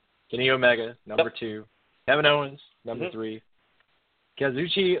 1. Kenny Omega, number 2. Kevin Owens, number 3.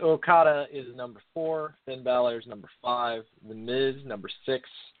 Kazuchi Okada is number 4. Finn Balor is number 5. The Miz, number 6.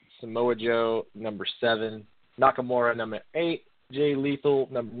 Samoa Joe, number 7. Nakamura, number 8. Jay Lethal,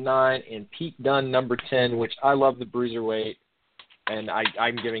 number 9. And Pete Dunne, number 10, which I love the Bruiserweight. And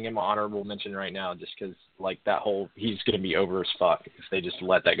I'm giving him an honorable mention right now just because, like, he's going to be over as fuck if they just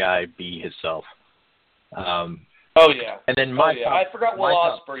let that guy be himself. Oh, yeah. And then I forgot Will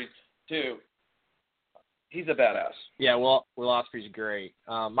Ospreay, too. He's a badass. Yeah, Will Ospreay's great.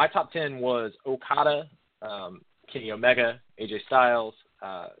 My top 10 was Okada, Kenny Omega, AJ Styles,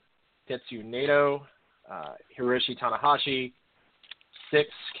 Tetsuya Naito, Hiroshi Tanahashi, 6,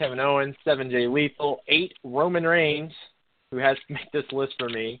 Kevin Owens, 7, Jay Lethal, 8, Roman Reigns, who has to make this list for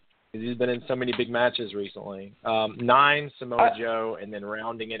me because he's been in so many big matches recently, 9, Samoa Joe, and then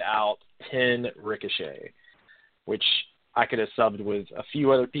rounding it out, 10, Ricochet, which I could have subbed with a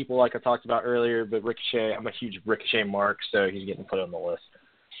few other people like I talked about earlier, but Ricochet, I'm a huge Ricochet mark, so he's getting put on the list.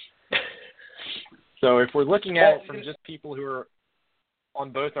 So if we're looking at it from just people who are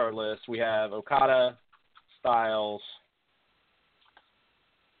on both our lists, we have Okada, Styles,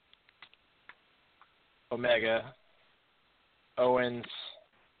 Omega, Owens,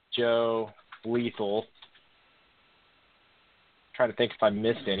 Joe, Lethal. I'm trying to think if I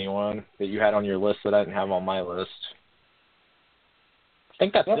missed anyone that you had on your list that I didn't have on my list. I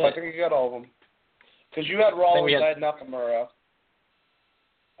think that's it. I think you got all of them. Because you had Rollins, I had Nakamura.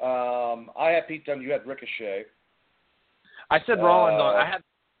 I had Pete Dunne. You had Ricochet. I said Rollins.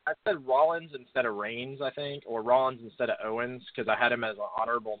 I said Rollins instead of Reigns, I think, or Rollins instead of Owens because I had him as an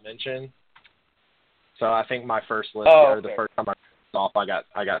honorable mention. So I think my first list, the first time I off, I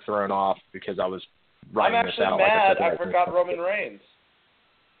got thrown off because I was writing this out. I'm actually mad I forgot Roman Reigns.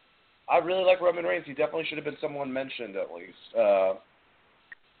 I really like Roman Reigns. He definitely should have been someone mentioned at least.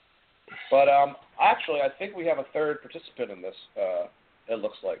 But actually, I think we have a third participant in this, it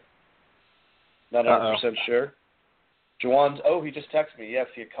looks like. Not 100% sure. Juwan, he just texted me. Yes,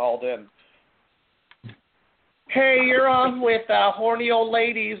 he had called in. Hey, you're on with Horny Old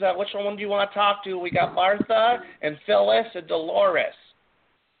Ladies. Which one do you want to talk to? We got Martha and Phyllis and Dolores.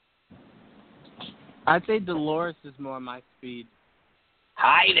 I'd say Dolores is more my speed.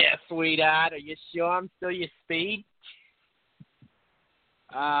 Hi there, sweetheart. Are you sure I'm still your speed?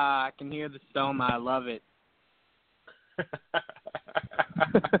 I can hear the stoma. I love it.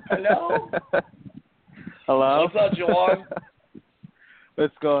 Hello? Hello? What's up, Juwan?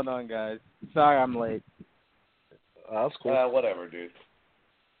 What's going on, guys? Sorry I'm late. That's cool. Whatever, dude.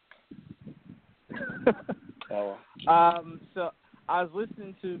 So I was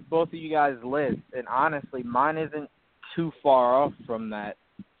listening to both of you guys' lists, and honestly, mine isn't too far off from that.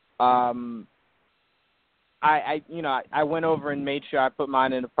 I went over and made sure I put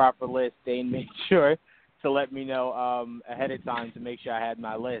mine in the proper list. Dane made sure to let me know ahead of time to make sure I had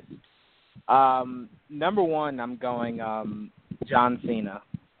my list. Number one, I'm going John Cena.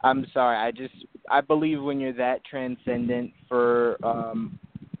 I'm sorry, I believe when you're that transcendent for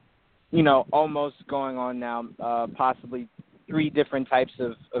almost going on now possibly 3 different types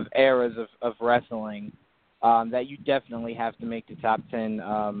of eras of wrestling, that you definitely have to make the top 10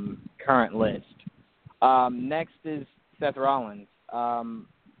 current list. Next is Seth Rollins.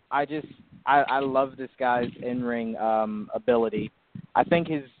 I love this guy's in-ring ability. I think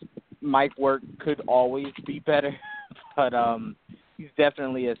his mic work could always be better, but he's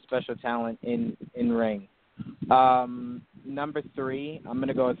definitely a special talent in ring. Number 3, I'm going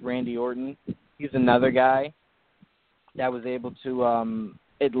to go with Randy Orton. He's another guy that was able to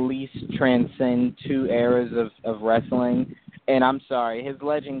at least transcend 2 eras of wrestling. And I'm sorry, his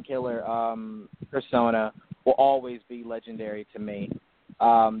Legend Killer persona will always be legendary to me.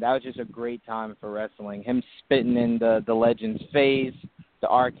 That was just a great time for wrestling. Him spitting in the Legend's face, the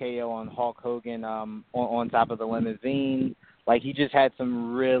RKO on Hulk Hogan on top of the limousine. Like, he just had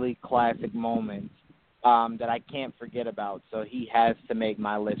some really classic moments that I can't forget about. So he has to make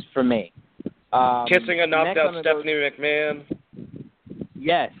my list for me. Kissing a knocked out Stephanie McMahon.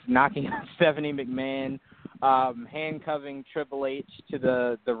 Yes, knocking out Stephanie McMahon. Handcuffing Triple H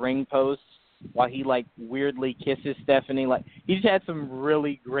to the ring post while he weirdly kisses Stephanie. He just had some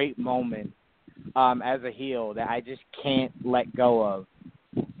really great moments as a heel that I just can't let go of.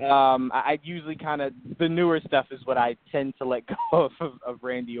 I usually the newer stuff is what I tend to let go of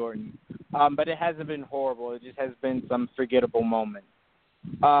Randy Orton. But it hasn't been horrible. It just has been some forgettable moments.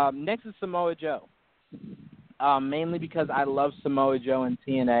 Next is Samoa Joe. Mainly because I love Samoa Joe in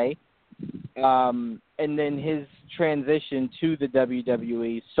TNA. And then his transition to the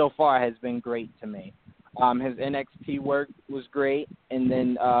WWE so far has been great to me. His NXT work was great, and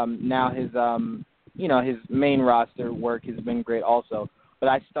then now his main roster work has been great also. But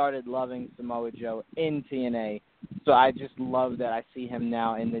I started loving Samoa Joe in TNA, so I just love that I see him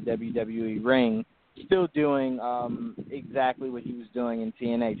now in the WWE ring, still doing exactly what he was doing in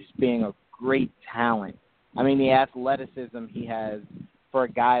TNA, just being a great talent. I mean, the athleticism he has for a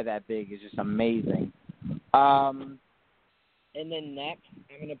guy that big is just amazing. And then next,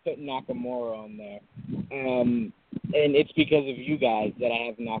 I'm going to put Nakamura on there. And it's because of you guys that I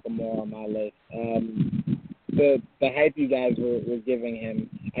have Nakamura on my list. The hype you guys were giving him,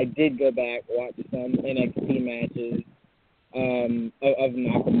 I did go back, watch some NXT matches of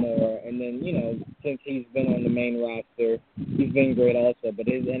Nakamura. And then, since he's been on the main roster, he's been great also. But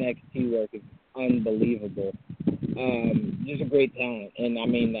his NXT work is unbelievable. Just a great talent, and I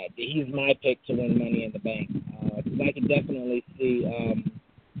mean that he's my pick to win Money in the Bank. Because I could definitely see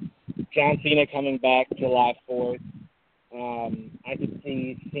John Cena coming back July 4th. I could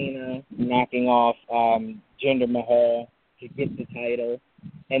see Cena knocking off Jinder Mahal to get the title,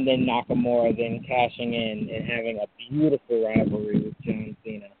 and then Nakamura then cashing in and having a beautiful rivalry with John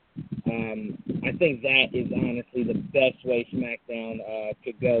Cena. I think that is honestly the best way SmackDown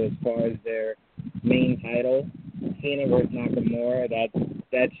could go as far as their main title. Cena versus Nakamura,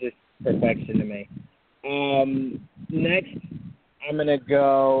 that's just perfection to me. Next, I'm going to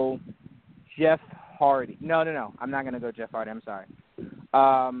go Jeff Hardy. No. I'm not going to go Jeff Hardy. I'm sorry.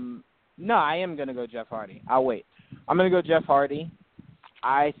 No, I am going to go Jeff Hardy. I'll wait. I'm going to go Jeff Hardy.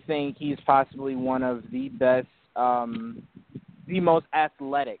 I think he's possibly one of the best, the most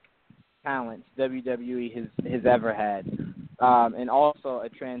athletic talents WWE has ever had. And also a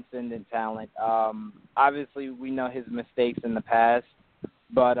transcendent talent. Obviously, we know his mistakes in the past,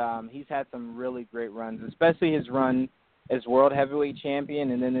 but he's had some really great runs, especially his run as World Heavyweight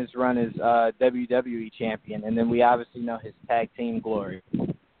Champion and then his run as WWE Champion. And then we obviously know his tag team glory.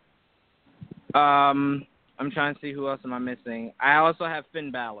 I'm trying to see who else am I missing. I also have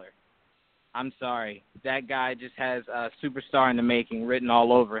Finn Balor. I'm sorry. That guy just has a superstar in the making written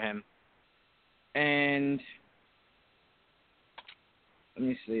all over him. And let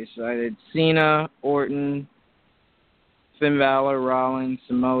me see. So I did Cena, Orton, Finn Balor, Rollins,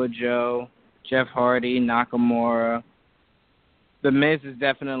 Samoa Joe, Jeff Hardy, Nakamura. The Miz is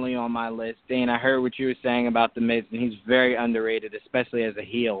definitely on my list. Dane, I heard what you were saying about The Miz, and he's very underrated, especially as a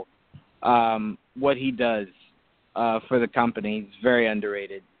heel. What he does for the company, he's very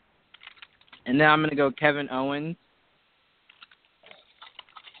underrated. And then I'm going to go Kevin Owens.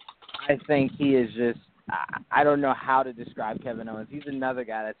 I think he is just, I don't know how to describe Kevin Owens. He's another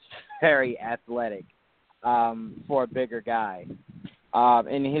guy that's very athletic for a bigger guy.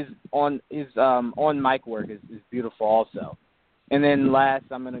 And his on mic work is beautiful also. And then last,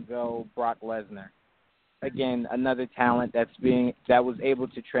 I'm going to go Brock Lesnar. Again, another talent that was able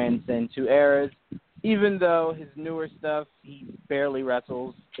to transcend 2 eras. Even though his newer stuff, he barely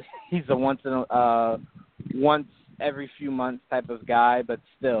wrestles. He's a once every few months type of guy, but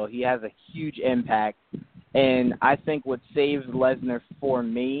still, he has a huge impact. And I think what saved Lesnar for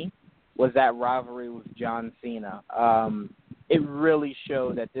me was that rivalry with John Cena. It really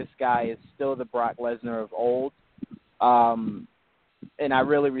showed that this guy is still the Brock Lesnar of old. And I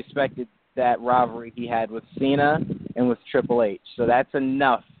really respected that rivalry he had with Cena and with Triple H. So that's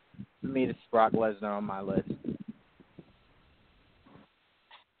enough for me to Brock Lesnar on my list.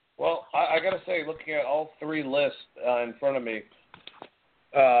 Well, I got to say, looking at all 3 lists in front of me,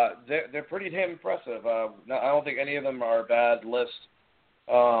 they're pretty damn impressive. I don't think any of them are a bad list.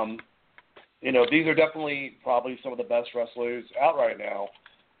 These are definitely probably some of the best wrestlers out right now.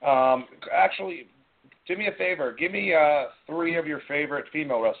 Actually, do me a favor. Give me 3 of your favorite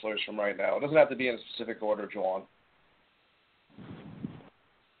female wrestlers from right now. It doesn't have to be in a specific order, Juwan.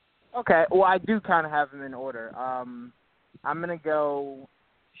 Okay, well, I do kind of have them in order. I'm going to go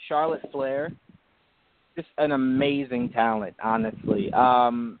Charlotte Flair. Just an amazing talent, honestly.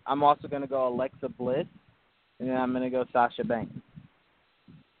 I'm also going to go Alexa Bliss, and then I'm going to go Sasha Banks.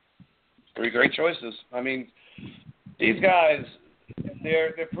 3 great choices. I mean, these guys,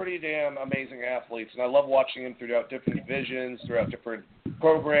 they're pretty damn amazing athletes, and I love watching them throughout different divisions, throughout different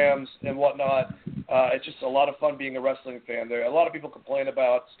programs and whatnot. It's just a lot of fun being a wrestling fan. There, a lot of people complain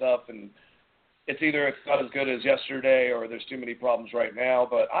about stuff, and it's either it's not as good as yesterday or there's too many problems right now.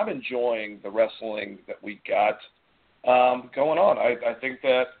 But I'm enjoying the wrestling that we got going on. I think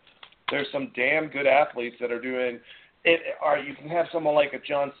that there's some damn good athletes that are doing it. You can have someone like a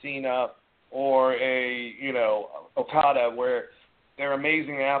John Cena or a Okada where they're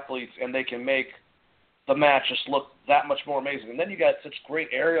amazing athletes and they can make the match just look that much more amazing. And then you got such great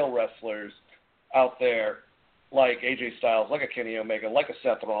aerial wrestlers out there like AJ Styles, like a Kenny Omega, like a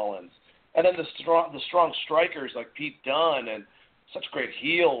Seth Rollins. And then the strong strikers like Pete Dunne and such great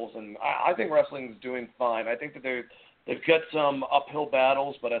heels. And I think wrestling is doing fine. I think that they've got some uphill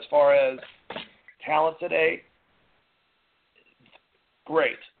battles, but as far as talent today,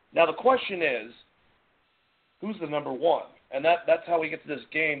 great. Now the question is, who's the number 1? And that's how we get to this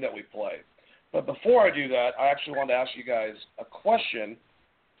game that we play. But before I do that, I actually wanted to ask you guys a question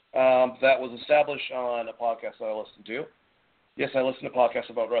that was established on a podcast that I listen to. Yes, I listen to podcasts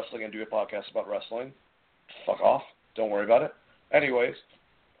about wrestling and do a podcast about wrestling. Fuck off. Don't worry about it. Anyways,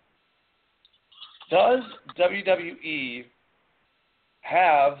 does WWE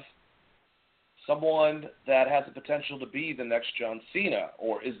have someone that has the potential to be the next John Cena,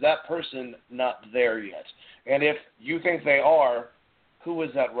 or is that person not there yet? And if you think they are, who is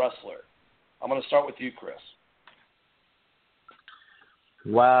that wrestler? I'm going to start with you, Chris.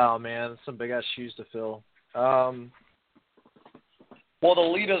 Wow, man, some big-ass shoes to fill. Well, the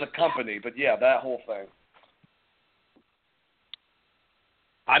lead of the company, but yeah, that whole thing.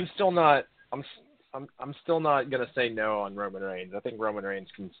 I'm still not gonna say no on Roman Reigns. I think Roman Reigns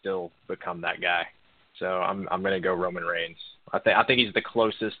can still become that guy. So I'm gonna go Roman Reigns. I think he's the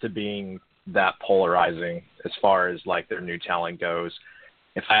closest to being that polarizing as far as like their new talent goes.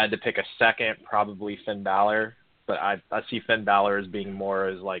 If I had to pick a second, probably Finn Balor. But I see Finn Balor as being more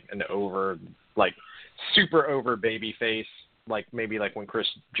as like an super over baby face, like maybe like when Chris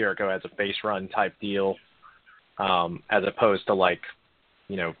Jericho has a face run type deal, as opposed to like,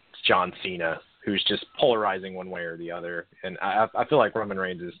 John Cena, who's just polarizing one way or the other. And I feel like Roman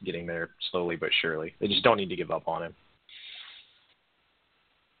Reigns is getting there slowly but surely. They just don't need to give up on him.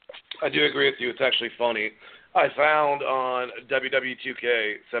 I do agree with you. It's actually funny. I found on WWE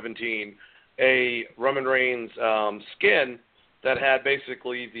 2K17 a Roman Reigns skin that had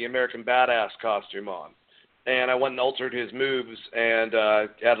basically the American Badass costume on. And I went and altered his moves and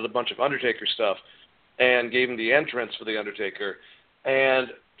added a bunch of Undertaker stuff and gave him the entrance for the Undertaker. And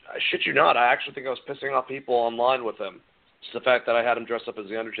I shit you not, I actually think I was pissing off people online with him. Just the fact that I had him dressed up as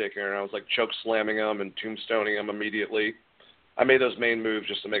the Undertaker, and I was like choke slamming him and tombstoning him immediately. I made those main moves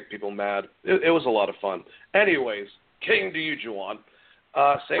just to make people mad. It was a lot of fun. Anyways, getting to you, Juwan.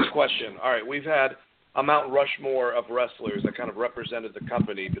 Same question. All right, we've had a Mount Rushmore of wrestlers that kind of represented the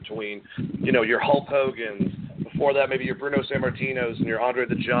company between, your Hulk Hogan's. Before that, maybe your Bruno Sammartinos and your Andre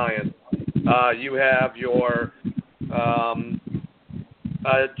the Giant. You have your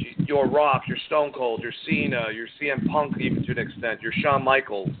Rock, your Stone Cold, your Cena, your CM Punk, even to an extent, your Shawn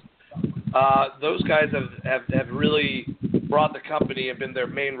Michaels. Those guys have really brought the company and been their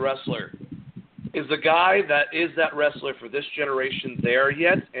main wrestler. Is the guy that is that wrestler for this generation there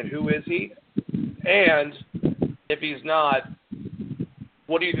yet, and who is he? And if he's not,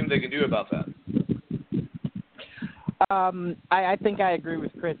 what do you think they can do about that? I think I agree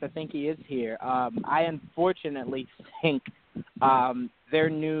with Chris. I think he is here. I unfortunately think their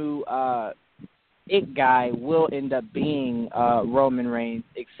new it guy will end up being Roman Reigns,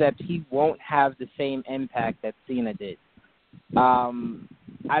 except he won't have the same impact that Cena did.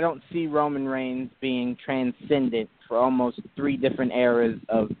 I don't see Roman Reigns being transcendent for almost 3 different eras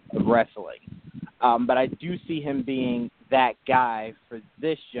of wrestling. But I do see him being that guy for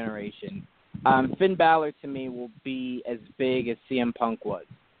this generation. Finn Balor, to me, will be as big as CM Punk was.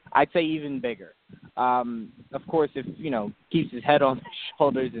 I'd say even bigger. Of course, if, keeps his head on his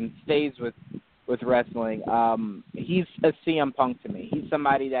shoulders and stays with wrestling, he's a CM Punk to me. He's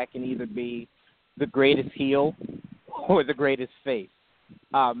somebody that can either be the greatest heel or the greatest face.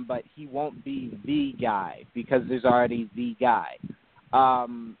 But he won't be the guy because there's already the guy.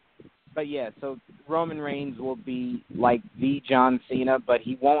 But yeah, so Roman Reigns will be like the John Cena, but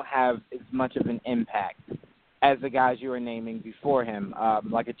he won't have as much of an impact as the guys you were naming before him,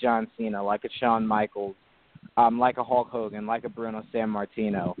 like a John Cena, like a Shawn Michaels, like a Hulk Hogan, like a Bruno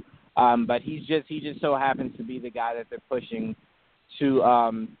Sammartino. But he just so happens to be the guy that they're pushing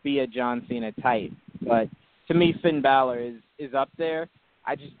to be a John Cena type. But to me, Finn Balor is up there.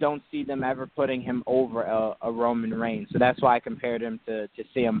 I just don't see them ever putting him over a Roman Reigns. So that's why I compared him to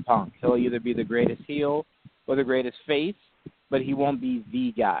CM Punk. He'll either be the greatest heel or the greatest face, but he won't be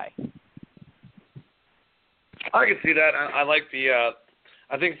the guy. I can see that. I like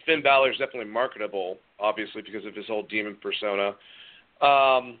I think Finn Balor is definitely marketable, obviously, because of his whole demon persona.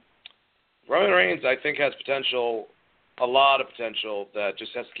 Roman Reigns, I think, has potential, a lot of potential, that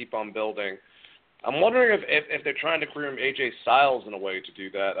just has to keep on building. I'm wondering if they're trying to career him AJ Styles in a way to do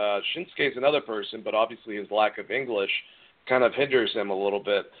that. Shinsuke's another person, but obviously his lack of English kind of hinders him a little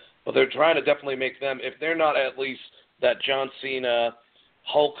bit. But they're trying to definitely make them, if they're not at least that John Cena,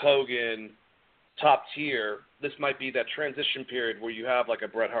 Hulk Hogan top tier, this might be that transition period where you have like a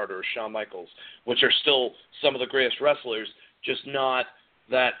Bret Hart or a Shawn Michaels, which are still some of the greatest wrestlers, just not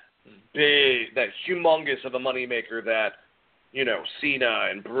that big, that humongous of a moneymaker that, Cena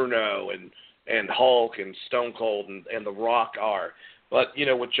and Bruno and Hulk and Stone Cold and The Rock are. But,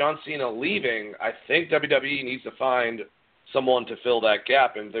 with John Cena leaving, I think WWE needs to find someone to fill that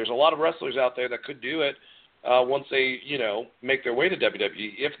gap. And there's a lot of wrestlers out there that could do it once they, make their way to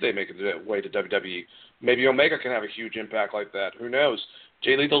WWE, if they make their way to WWE. Maybe Omega can have a huge impact like that. Who knows?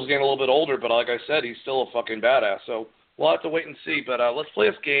 Jay Lethal's getting a little bit older, but like I said, he's still a fucking badass. So we'll have to wait and see. But let's play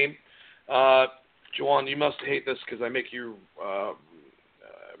this game. Juwan, you must hate this because I make you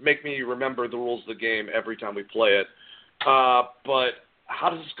make me remember the rules of the game every time we play it. But how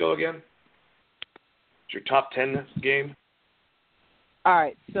does this go again? It's your top 10 game? All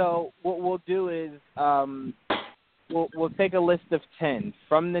right, so what we'll do is we'll take a list of 10.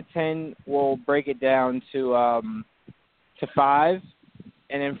 From the 10, we'll break it down to 5,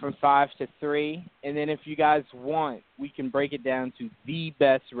 and then from 5 to 3. And then if you guys want, we can break it down to the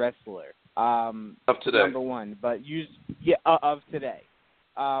best wrestler. Of today. Number 1, but of today.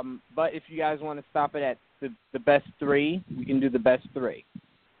 But if you guys want to stop it at the best 3, we can do the best 3.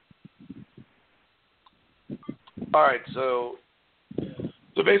 All right, so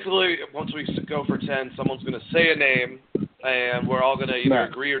basically, once we go for 10, someone's going to say a name, and we're all going to either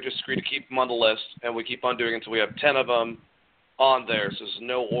agree or disagree to keep them on the list, and we keep on doing it until we have 10 of them on there, so there's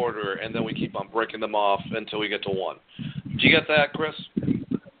no order, and then we keep on breaking them off until we get to 1. Do you get that, Chris?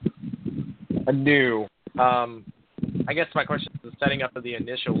 I do. I guess my question is, setting up of the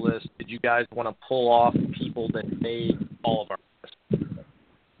initial list, did you guys want to pull off people that made all of our lists?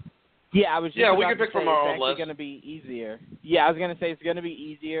 Yeah, I was just we can pick from our own list. It's going to be easier. Yeah, I was going to say it's going to be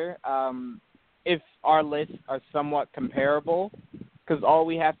easier if our lists are somewhat comparable, because all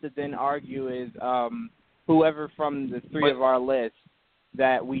we have to then argue is whoever from the 3 of our lists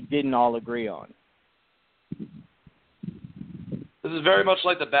that we didn't all agree on. The This is very much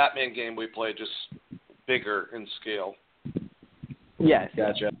like the Batman game we played, just bigger in scale. Yes.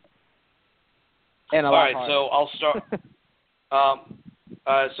 Gotcha. And a All lot right, harder. so I'll start.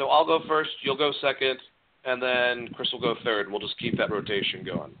 So I'll go first. You'll go second, and then Chris will go third. We'll just keep that rotation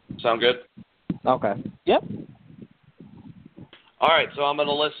going. Sound good? Okay. Yep. All right, so I'm going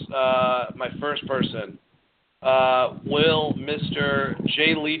to list my first person. Will Mr.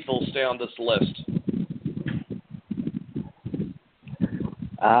 Jay Lethal stay on this list?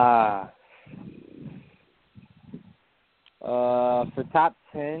 For top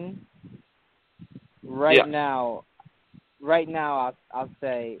 10, right now, I'll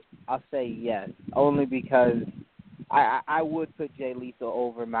say yes, only because I would put Jay Lethal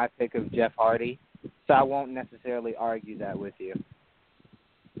over my pick of Jeff Hardy, so I won't necessarily argue that with you.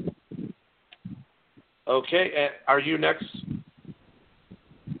 Okay, and are you next?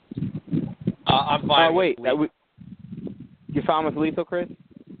 I'm fine. Wait, with Lethal. you fine with Lethal, Chris?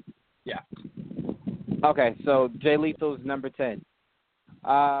 Yeah. Okay, so Jay Lethal's number 10.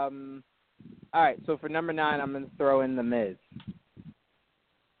 All right, so for number 9, I'm going to throw in The Miz.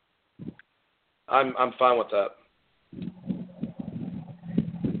 I'm fine with that.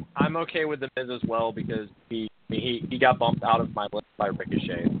 I'm okay with The Miz as well because he got bumped out of my list by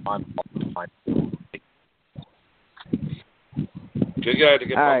Ricochet. I'm fine. Good guy to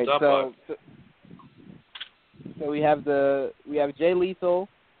get bumped up on. So we have Jay Lethal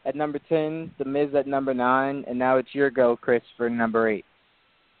at number 10, The Miz at number 9, and now it's your go, Chris, for number 8.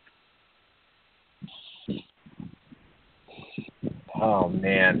 Oh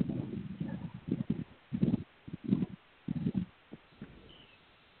man.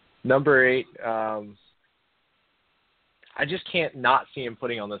 Number 8. I just can't not see him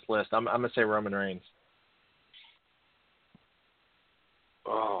putting on this list. I'm gonna say Roman Reigns.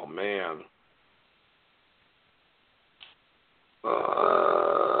 Oh man.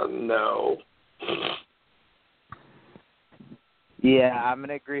 No. Yeah, I'm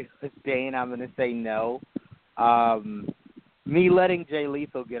gonna agree with Dane. I'm gonna say no. Me letting Jay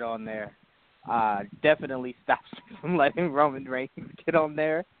Lethal get on there definitely stops me from letting Roman Reigns get on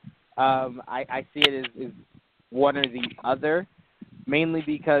there. I see it as one or the other, mainly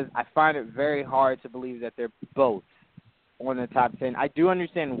because I find it very hard to believe that they're both on the top 10. I do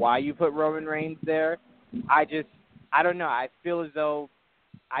understand why you put Roman Reigns there. I don't know. I feel as though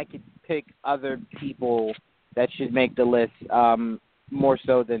I could pick other people that should make the list more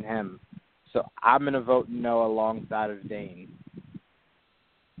so than him. So I'm going to vote no alongside of Dane.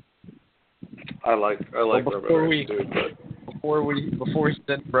 I like Roman Reigns too, but before we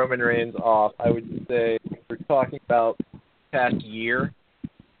send Roman Reigns off, I would say if we're talking about past year,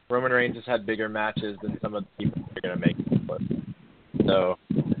 Roman Reigns has had bigger matches than some of the people that are going to make this list. So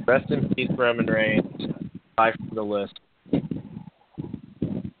rest in peace, Roman Reigns. Bye from the list.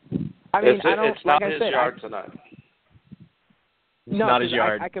 I mean, it's not his yard tonight. Not his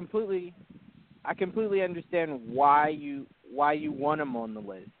yard. I completely understand why you want him on the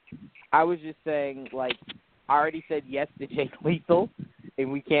list. I was just saying, like, I already said yes to Jay Lethal, and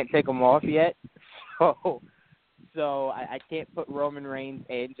we can't take him off yet. So I can't put Roman Reigns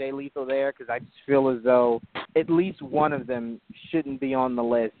and Jay Lethal there because I just feel as though at least one of them shouldn't be on the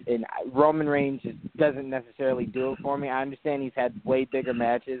list. And Roman Reigns just doesn't necessarily do it for me. I understand he's had way bigger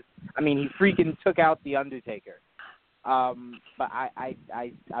matches. I mean, he freaking took out The Undertaker. But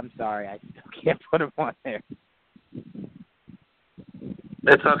I'm sorry, I still can't put him on there.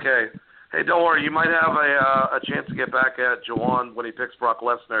 It's okay. Hey, don't worry. You might have a chance to get back at Jawan when he picks Brock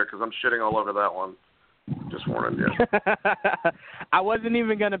Lesnar because I'm shitting all over that one. Just warning you. I wasn't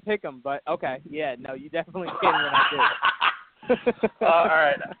even going to pick him, but okay. Yeah, no, you definitely can when I did. All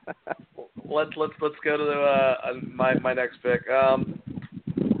right. Let's go to my next pick.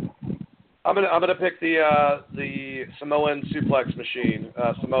 I'm gonna pick the Samoan suplex machine,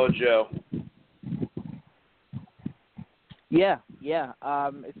 Samoa Joe. Yeah.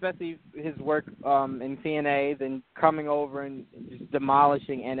 Especially his work in TNA, then coming over and just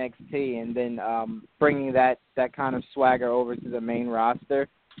demolishing NXT, and then bringing that kind of swagger over to the main roster.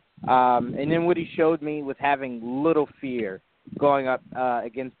 And then what he showed me with having little fear going up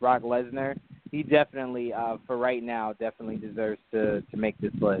against Brock Lesnar. He definitely, for right now, definitely deserves to make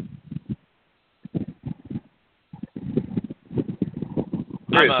this list.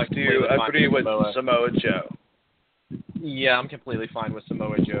 Chris, do you agree with Samoa Joe? Yeah, I'm completely fine with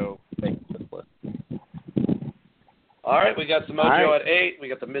Samoa Joe making this list. All right, we got Samoa Joe at 8. We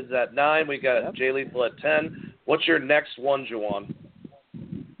got The Miz at 9. We got Jay Lethal at 10. What's your next one, Juwan?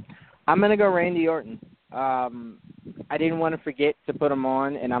 I'm going to go Randy Orton. I didn't want to forget to put him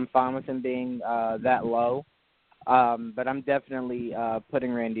on, and I'm fine with him being that low. But I'm definitely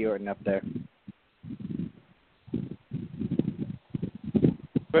putting Randy Orton up there.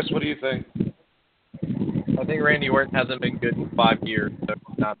 Chris, what do you think? I think Randy Orton hasn't been good in 5 years, so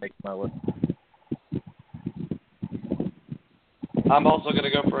he's not making my list. I'm also going to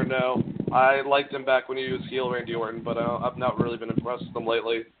go for a no. I liked him back when he was heel Randy Orton, but I've not really been impressed with him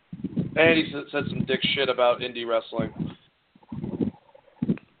lately. And he said some dick shit about indie wrestling.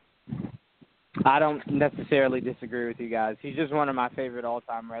 I don't necessarily disagree with you guys. He's just one of my favorite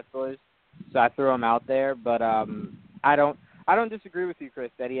all-time wrestlers, so I threw him out there. But I don't disagree with you,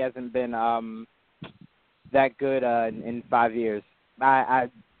 Chris, that he hasn't been that good in 5 years. I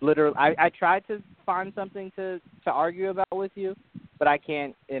tried to find something to argue about with you, but I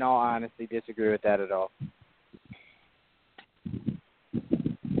can't, in all honesty, disagree with that at all.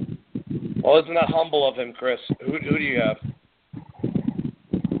 Well, isn't that humble of him, Chris? Who do you have?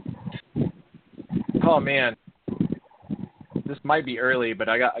 Oh man, this might be early, but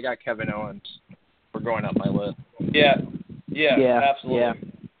I got Kevin Owens. We're going up my list. Yeah,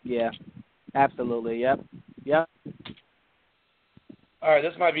 absolutely. Yeah, absolutely. Yep. All right,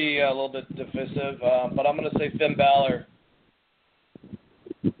 this might be a little bit divisive, but I'm going to say Finn Balor.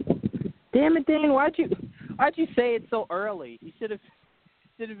 Damn it, Dan! Why'd you say it so early? He should have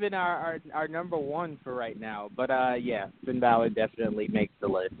been our number one for right now. But yeah, Finn Balor definitely makes the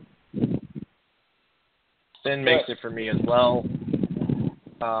list. Finn makes it for me as well.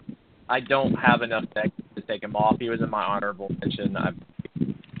 I don't have enough tech to take him off. He was in my honorable mention.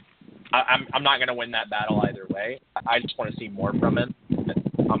 I'm not going to win that battle either way. I just want to see more from him.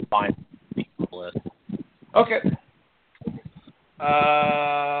 I'm fine with the list. Okay.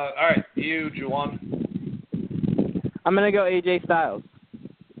 All right, you, Juwan. I'm going to go AJ Styles.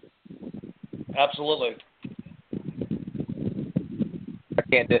 Absolutely. I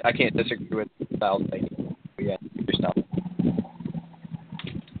can't disagree with Styles. Yeah, yourself.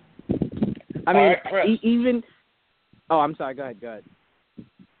 I mean, right, even. Oh, I'm sorry. Go ahead.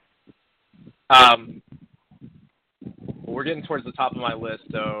 We're getting towards the top of my list,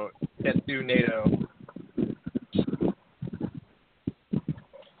 so Tetsu Nato. I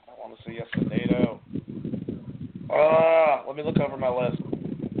want to say yes to Nato. Let me look over my list.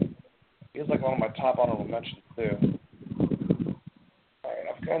 He's like one of my top honorable mentions too. All right,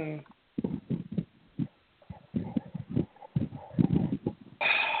 I've gone.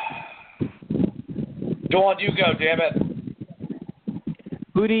 Juwan, you go, damn it.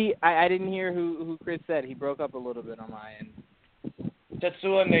 I didn't hear who Chris said. He broke up a little bit on my end.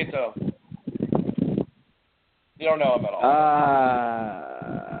 Tetsuya Naito. You don't know him at all.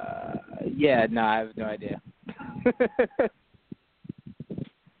 Yeah, no, I have no idea.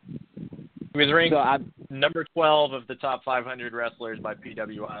 He was ranked number 12 of the top 500 wrestlers by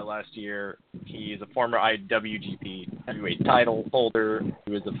PWI last year. He is a former IWGP heavyweight title holder.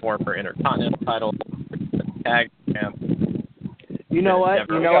 He was a former Intercontinental title tag champ. You know what?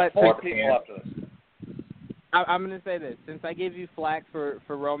 We got 4 people after this. I'm going to say this. Since I gave you flack for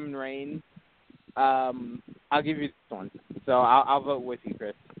Roman Reigns, I'll give you this one. So I'll vote with you,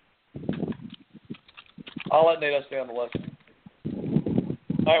 Chris. I'll let Nato stay on the list.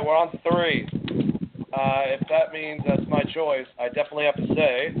 All right, we're on 3. If that means that's my choice, I definitely have to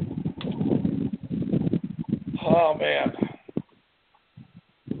say, oh, man.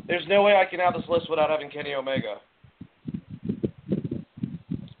 There's no way I can have this list without having Kenny Omega.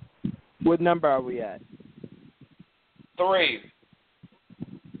 What number are we at? 3.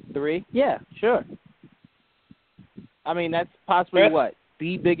 3? Yeah, sure. I mean, that's possibly what?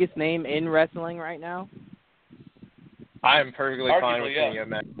 The biggest name in wrestling right now? I am perfectly fine with Kenny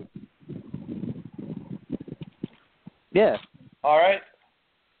Omega. Yeah. All right.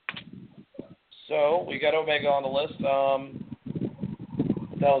 So we got Omega on the list. What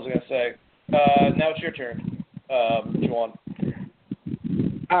the hell was I going to say? Now it's your turn, Juwan.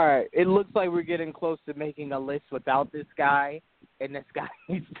 All right. It looks like we're getting close to making a list without this guy, and this guy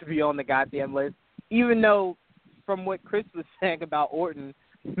needs to be on the goddamn list, even though from what Chris was saying about Orton,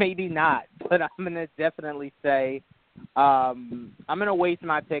 maybe not. But I'm going to definitely say I'm going to waste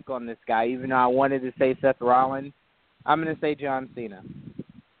my pick on this guy, even though I wanted to say Seth Rollins. I'm going to say John Cena.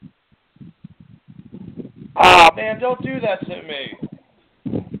 Oh, man, don't do that to me.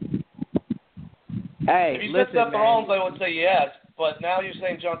 Hey, if you listen, said Seth man. Rollins, I would say yes, but now you're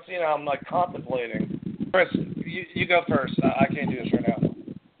saying John Cena, I'm like contemplating. Chris, you go first. I can't do this right now.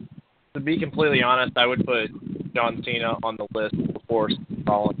 To be completely honest, I would put John Cena on the list before Seth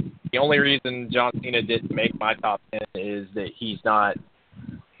Rollins. The only reason John Cena didn't make my top 10 is that he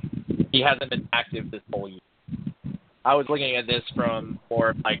hasn't been active this whole year. I was looking at this from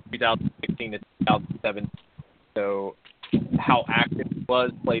more like 2016 to 2017. so how active he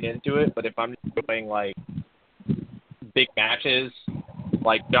was played into it. But if I'm just going like big matches,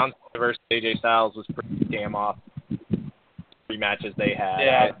 like John Cena versus AJ Styles was pretty damn off. 3 matches they had.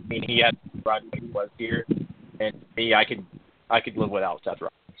 Yeah. I mean, he had to run when he was here, and me, I could live without Seth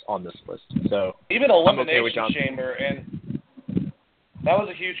Rollins on this list. So even I'm okay with Elimination John Chamber, and that was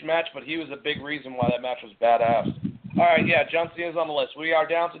a huge match, but he was a big reason why that match was badass. All right, yeah, John Cena's on the list. We are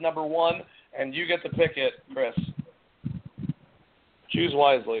down to number 1, and you get to pick it, Chris. Choose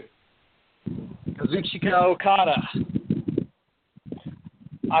wisely. Kazuchika Okada.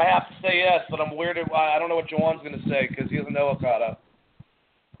 I have to say yes, but I'm weirded. I don't know what Jawan's going to say because he doesn't know Okada.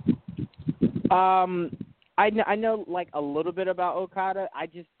 I know like a little bit about Okada. I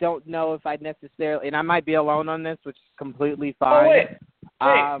just don't know if I'd necessarily, and I might be alone on this, which is completely fine. Oh wait,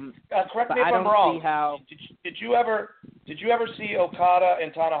 correct me if I I'm don't wrong. see how. Did you ever see Okada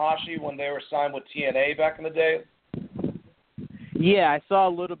and Tanahashi when they were signed with TNA back in the day? Yeah, I saw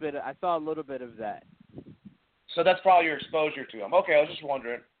a little bit of that. So that's probably your exposure to him. Okay, I was just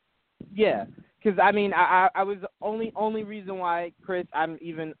wondering. Yeah, because I mean, I was only reason why, Chris, I'm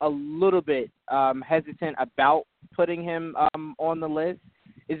even a little bit hesitant about putting him on the list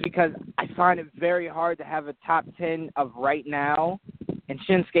is because I find it very hard to have a top 10 of right now, and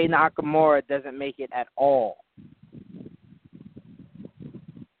Shinsuke Nakamura doesn't make it at all.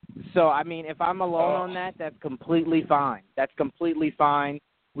 So I mean, if I'm alone on that, that's completely fine.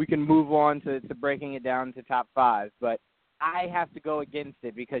 We can move on to breaking it down to top 5, but I have to go against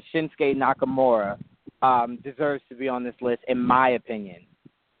it because Shinsuke Nakamura deserves to be on this list, in my opinion.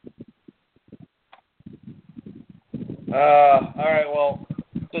 All right. Well,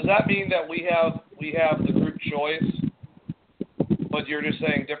 does that mean that we have the group choice, but you're just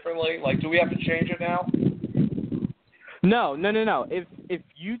saying differently? Like, do we have to change it now? No. If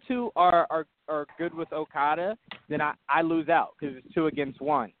you two are good with Okada, then I lose out because it's 2 against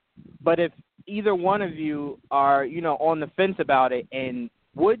 1. But if either one of you are, on the fence about it and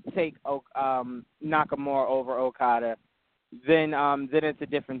would take Nakamura over Okada, then it's a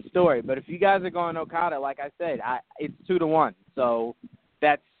different story. But if you guys are going Okada, like I said, it's 2-1. So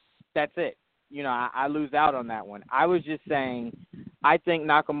that's it. I lose out on that one. I was just saying I think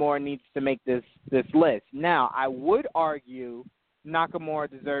Nakamura needs to make this list. Now, I would argue Nakamura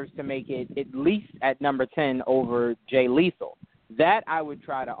deserves to make it at least at number 10 over Jay Lethal. That I would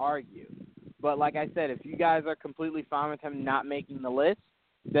try to argue. But like I said, if you guys are completely fine with him not making the list,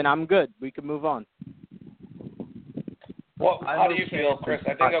 then I'm good. We can move on. Well, how do you feel, Chris?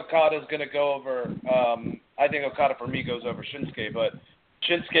 I think Okada's going to go over I think Okada for me goes over Shinsuke, but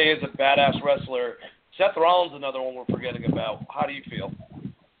Shinsuke is a badass wrestler. Seth Rollins, another one we're forgetting about. How do you feel?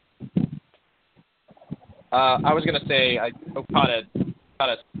 I was gonna say Okada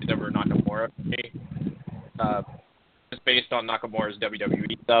is over Nakamura for me. Just based on Nakamura's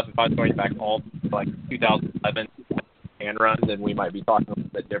WWE stuff. If I was going back all like 2011 and run, then we might be talking a little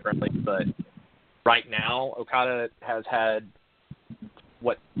bit differently. But right now, Okada has had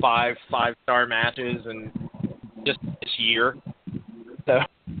 5-star matches and just this year. So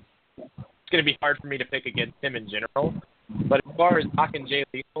it's going to be hard for me to pick against him in general. But as far as knocking Jay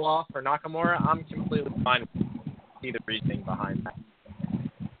Lethal off for Nakamura, I'm completely fine with the reasoning behind that.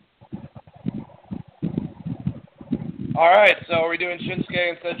 All right, so are we doing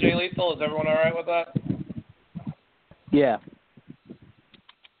Shinsuke instead of Jay Lethal? Is everyone all right with that? Yeah.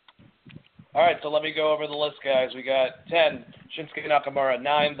 All right, so let me go over the list, guys. We got 10, Shinsuke Nakamura,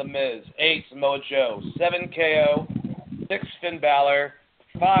 9, The Miz, 8, Samoa Joe, 7, KO, 6, Finn Balor,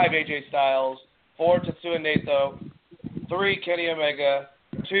 5, AJ Styles, 4, Tetsuya Naito, 3, Kenny Omega,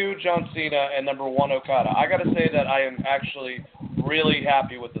 2, John Cena, and number 1, Okada. I got to say that I am actually really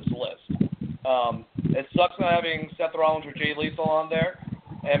happy with this list. It sucks not having Seth Rollins or Jay Lethal on there,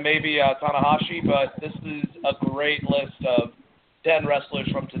 and maybe Tanahashi, but this is a great list of 10 wrestlers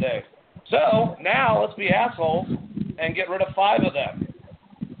from today. So now let's be assholes and get rid of 5 of them.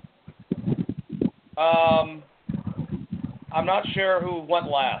 I'm not sure who went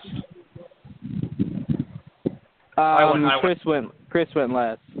last. Chris went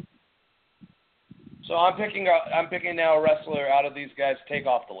last. So I'm picking now a wrestler out of these guys to take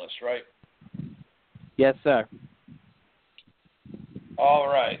off the list, right? Yes, sir. All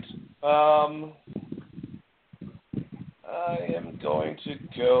right. I am going to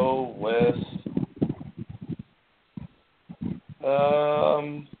go with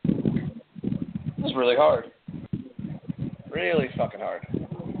this is really hard. Really fucking hard.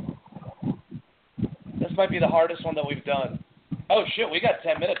 This might be the hardest one that we've done. Oh shit, we got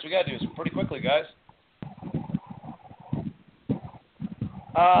 10 minutes. We gotta do this pretty quickly, guys.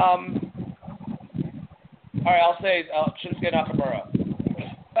 All right, I'll say Shinsuke Nakamura.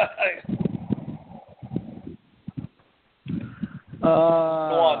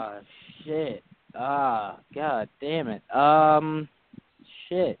 Shit. God damn it.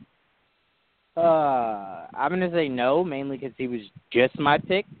 Shit. I'm gonna say no, mainly because he was just my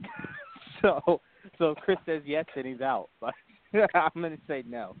pick. So if Chris says yes, then he's out. But I'm gonna say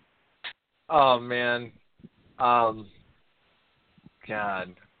no. Oh man. God.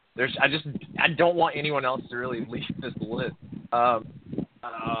 I don't want anyone else to really leave this list.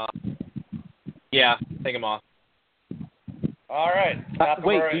 Yeah, take him off. All right,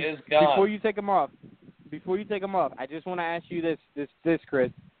 Nakamura is gone. Before you take him off, I just want to ask you this,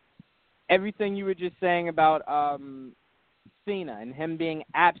 Chris. Everything you were just saying about Cena and him being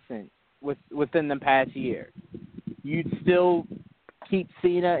absent within the past year, you'd still keep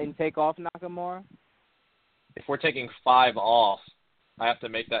Cena and take off Nakamura? If we're taking 5 off, I have to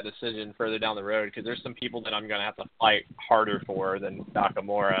make that decision further down the road because there's some people that I'm going to have to fight harder for than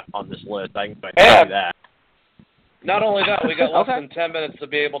Nakamura on this list. I can do that. Not only that, we got less than 10 minutes to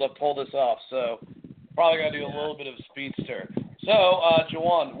be able to pull this off, so probably got to do a little bit of speedster. So,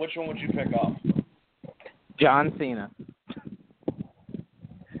 Juwan, which one would you pick off? John Cena.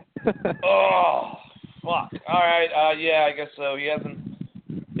 Oh, fuck. All right, yeah, I guess so. He hasn't.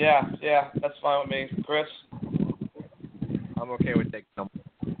 Yeah, that's fine with me. Chris? I'm okay with taking him.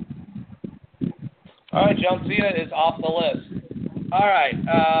 All right, John Cena is off the list. All right,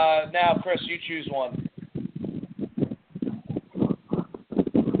 now, Chris, you choose one.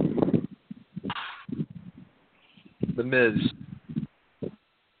 The Miz.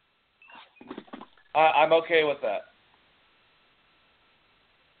 I'm okay with that.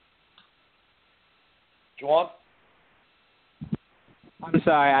 Juwan? I'm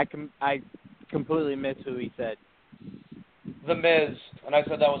sorry, I completely missed who he said. The Miz, and I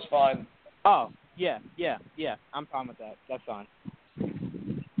said that was fine. Oh, yeah. I'm fine with that. That's fine.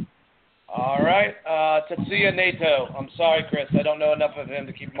 All right, Tetsuya Naito. I'm sorry, Chris. I don't know enough of him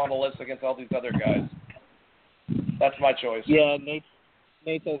to keep him on the list against all these other guys. That's my choice. Yeah,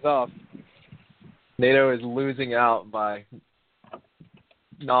 Nato's off. Naito is losing out by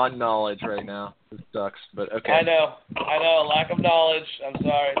non-knowledge right now. It sucks, but okay. I know. Lack of knowledge. I'm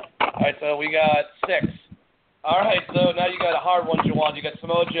sorry. All right, so we got 6. All right, so now you got a hard one, Juwan. You got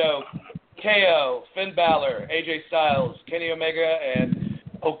Samoa Joe, KO, Finn Balor, AJ Styles, Kenny Omega, and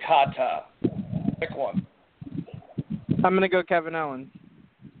Okada. Pick one. I'm going to go Kevin Owens.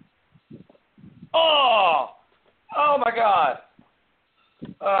 Oh my God.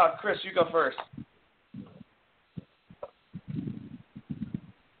 Chris, you go first.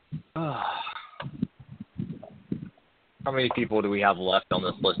 How many people do we have left on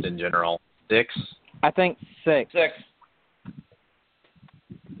this list in general? 6? I think 6. 6.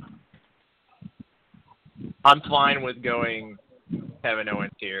 I'm fine with going Kevin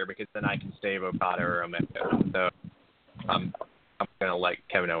Owens here because then I can save Okada or Omega. So I'm going to let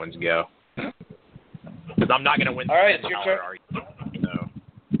Kevin Owens go. Because I'm not going to win all right, it's your turn. argument.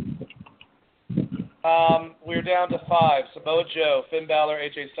 We're down to 5. Samoa Joe, Finn Balor,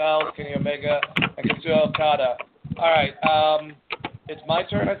 AJ Styles, Kenny Omega, and Kazuya Okada. All right, it's my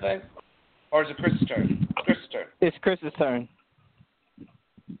turn, I think? Or is it Chris's turn? Chris's turn. It's Chris's turn.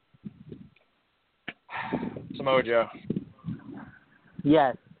 Samoa Joe.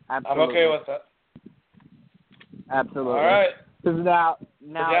 Yes, absolutely. I'm okay with that. Absolutely. All right. Because now it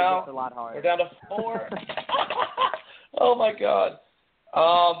gets a lot harder. We're down to 4. Oh, my God.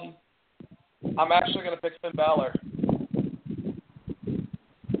 I'm actually going to pick Finn Balor.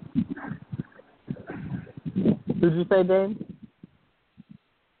 Did you say, Dave?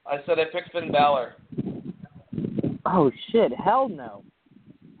 I said I picked Finn Balor. Oh, shit. Hell no.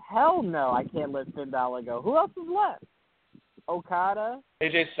 I can't let Finn Balor go. Who else is left? Okada?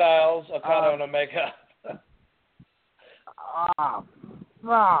 AJ Styles, Okada, and Omega.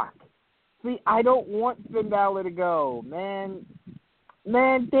 Fuck. See, I don't want Finn Balor to go, man.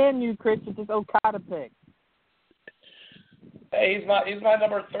 Man, damn you, Chris, with this Okada pick. Hey, he's my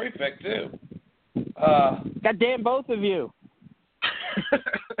number 3 pick, too. Goddamn both of you.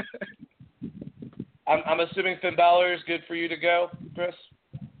 I'm assuming Finn Balor is good for you to go, Chris?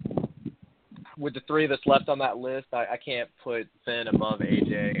 With the 3 that's left on that list, I can't put Finn above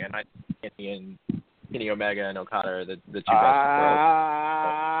AJ, and I think Kenny Omega and Okada are the 2 best.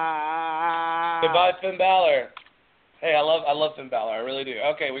 Goodbye, Finn Balor. Hey, I love Finn Balor. I really do.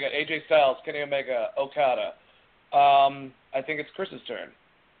 Okay, we got AJ Styles, Kenny Omega, Okada. I think it's Chris's turn.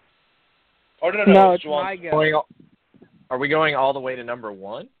 Or no, it's my go. Are we going all the way to number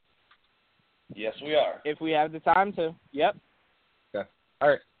 1? Yes, we are. If we have the time to. Yep. Okay. All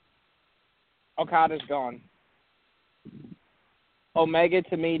right. Okada's gone. Omega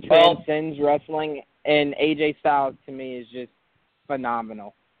to me transcends wrestling, and AJ Styles to me is just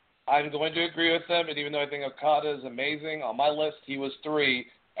phenomenal. I'm going to agree with them, and even though I think Okada is amazing, on my list he was 3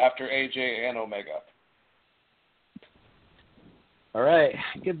 after AJ and Omega. All right.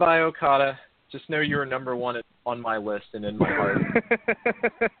 Goodbye, Okada. Just know you were number 1 on my list and in my heart.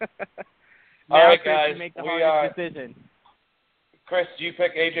 All right, Chris, guys. you make the hardest decision. Chris, do you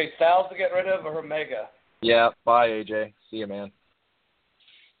pick AJ Styles to get rid of or Omega? Yeah, bye, AJ. See you, man.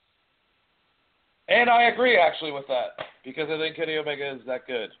 And I agree, actually, with that, because I think Kenny Omega is that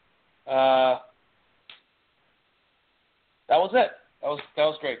good. That was it. That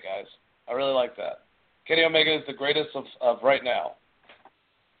was great, guys. I really like that. Kenny Omega is the greatest of right now.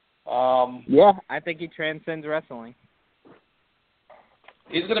 Yeah, I think he transcends wrestling.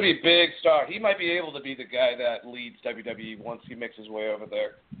 He's going to be a big star. He might be able to be the guy that leads WWE once he makes his way over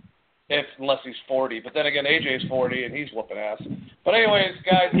there, unless he's 40. But then again, AJ's 40 and he's whooping ass. But anyways,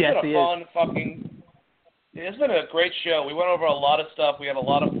 guys, it's been a great show. We went over a lot of stuff. We had a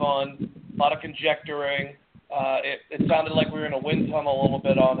lot of fun, a lot of conjecturing. It sounded like we were in a wind tunnel a little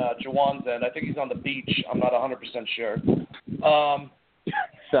bit on Jawan's end. I think he's on the beach. I'm not 100% sure.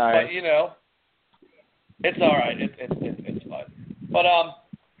 Sorry. But, it's all right. It's fine. But,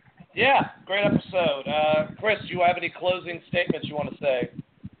 yeah, great episode. Chris, do you have any closing statements you want to say?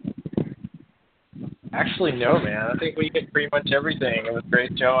 Actually, no, man. I think we hit pretty much everything. It was a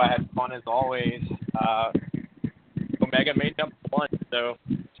great show. I had fun as always. Omega made number 1, so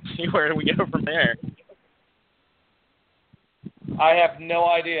see where we go from there. I have no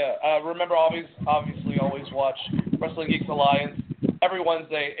idea. Remember, obviously, always watch Wrestling Geeks Alliance. Every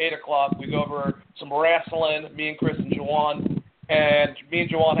Wednesday, 8 o'clock, we go over some wrestling, me and Chris and Jawan. And me and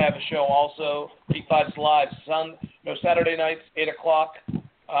Jawan have a show also, Geek Vibes Live, Saturday nights, 8 o'clock.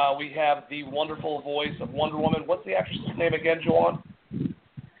 We have the wonderful voice of Wonder Woman. What's the actress's name again, Jawan?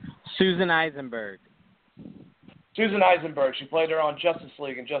 Susan Eisenberg. Susan Eisenberg. She played her on Justice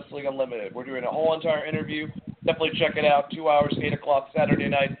League and Justice League Unlimited. We're doing a whole entire interview. Definitely check it out. 2 hours, 8 o'clock Saturday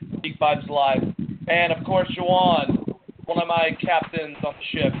night, Geek Vibes Live. And, of course, Jawan, one of my captains on the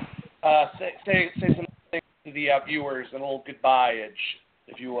ship. Say some things to the viewers and a little goodbye-age,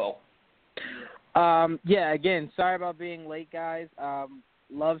 if you will. Yeah, again, sorry about being late, guys.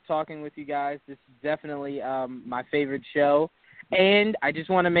 Love talking with you guys. This is definitely my favorite show. And I just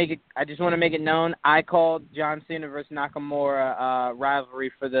want to make it known. I called John Cena versus Nakamura rivalry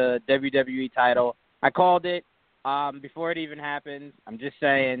for the WWE title. I called it before it even happened. I'm just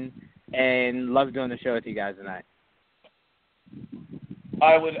saying, and love doing the show with you guys tonight.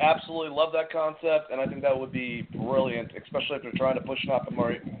 I would absolutely love that concept, and I think that would be brilliant, especially if they're trying to push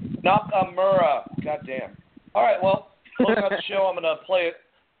Nakamura. Goddamn. All right, well, closing out the show, I'm going to play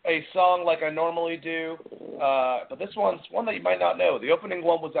a song like I normally do, but this one's one that you might not know. The opening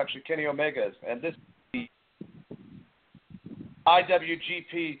one was actually Kenny Omega's, and this is the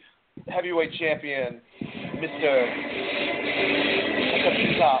IWGP Heavyweight Champion, Mr.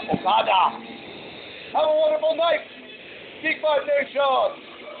 Takeshita Okada. Have a wonderful night, Geek Vibe Nation.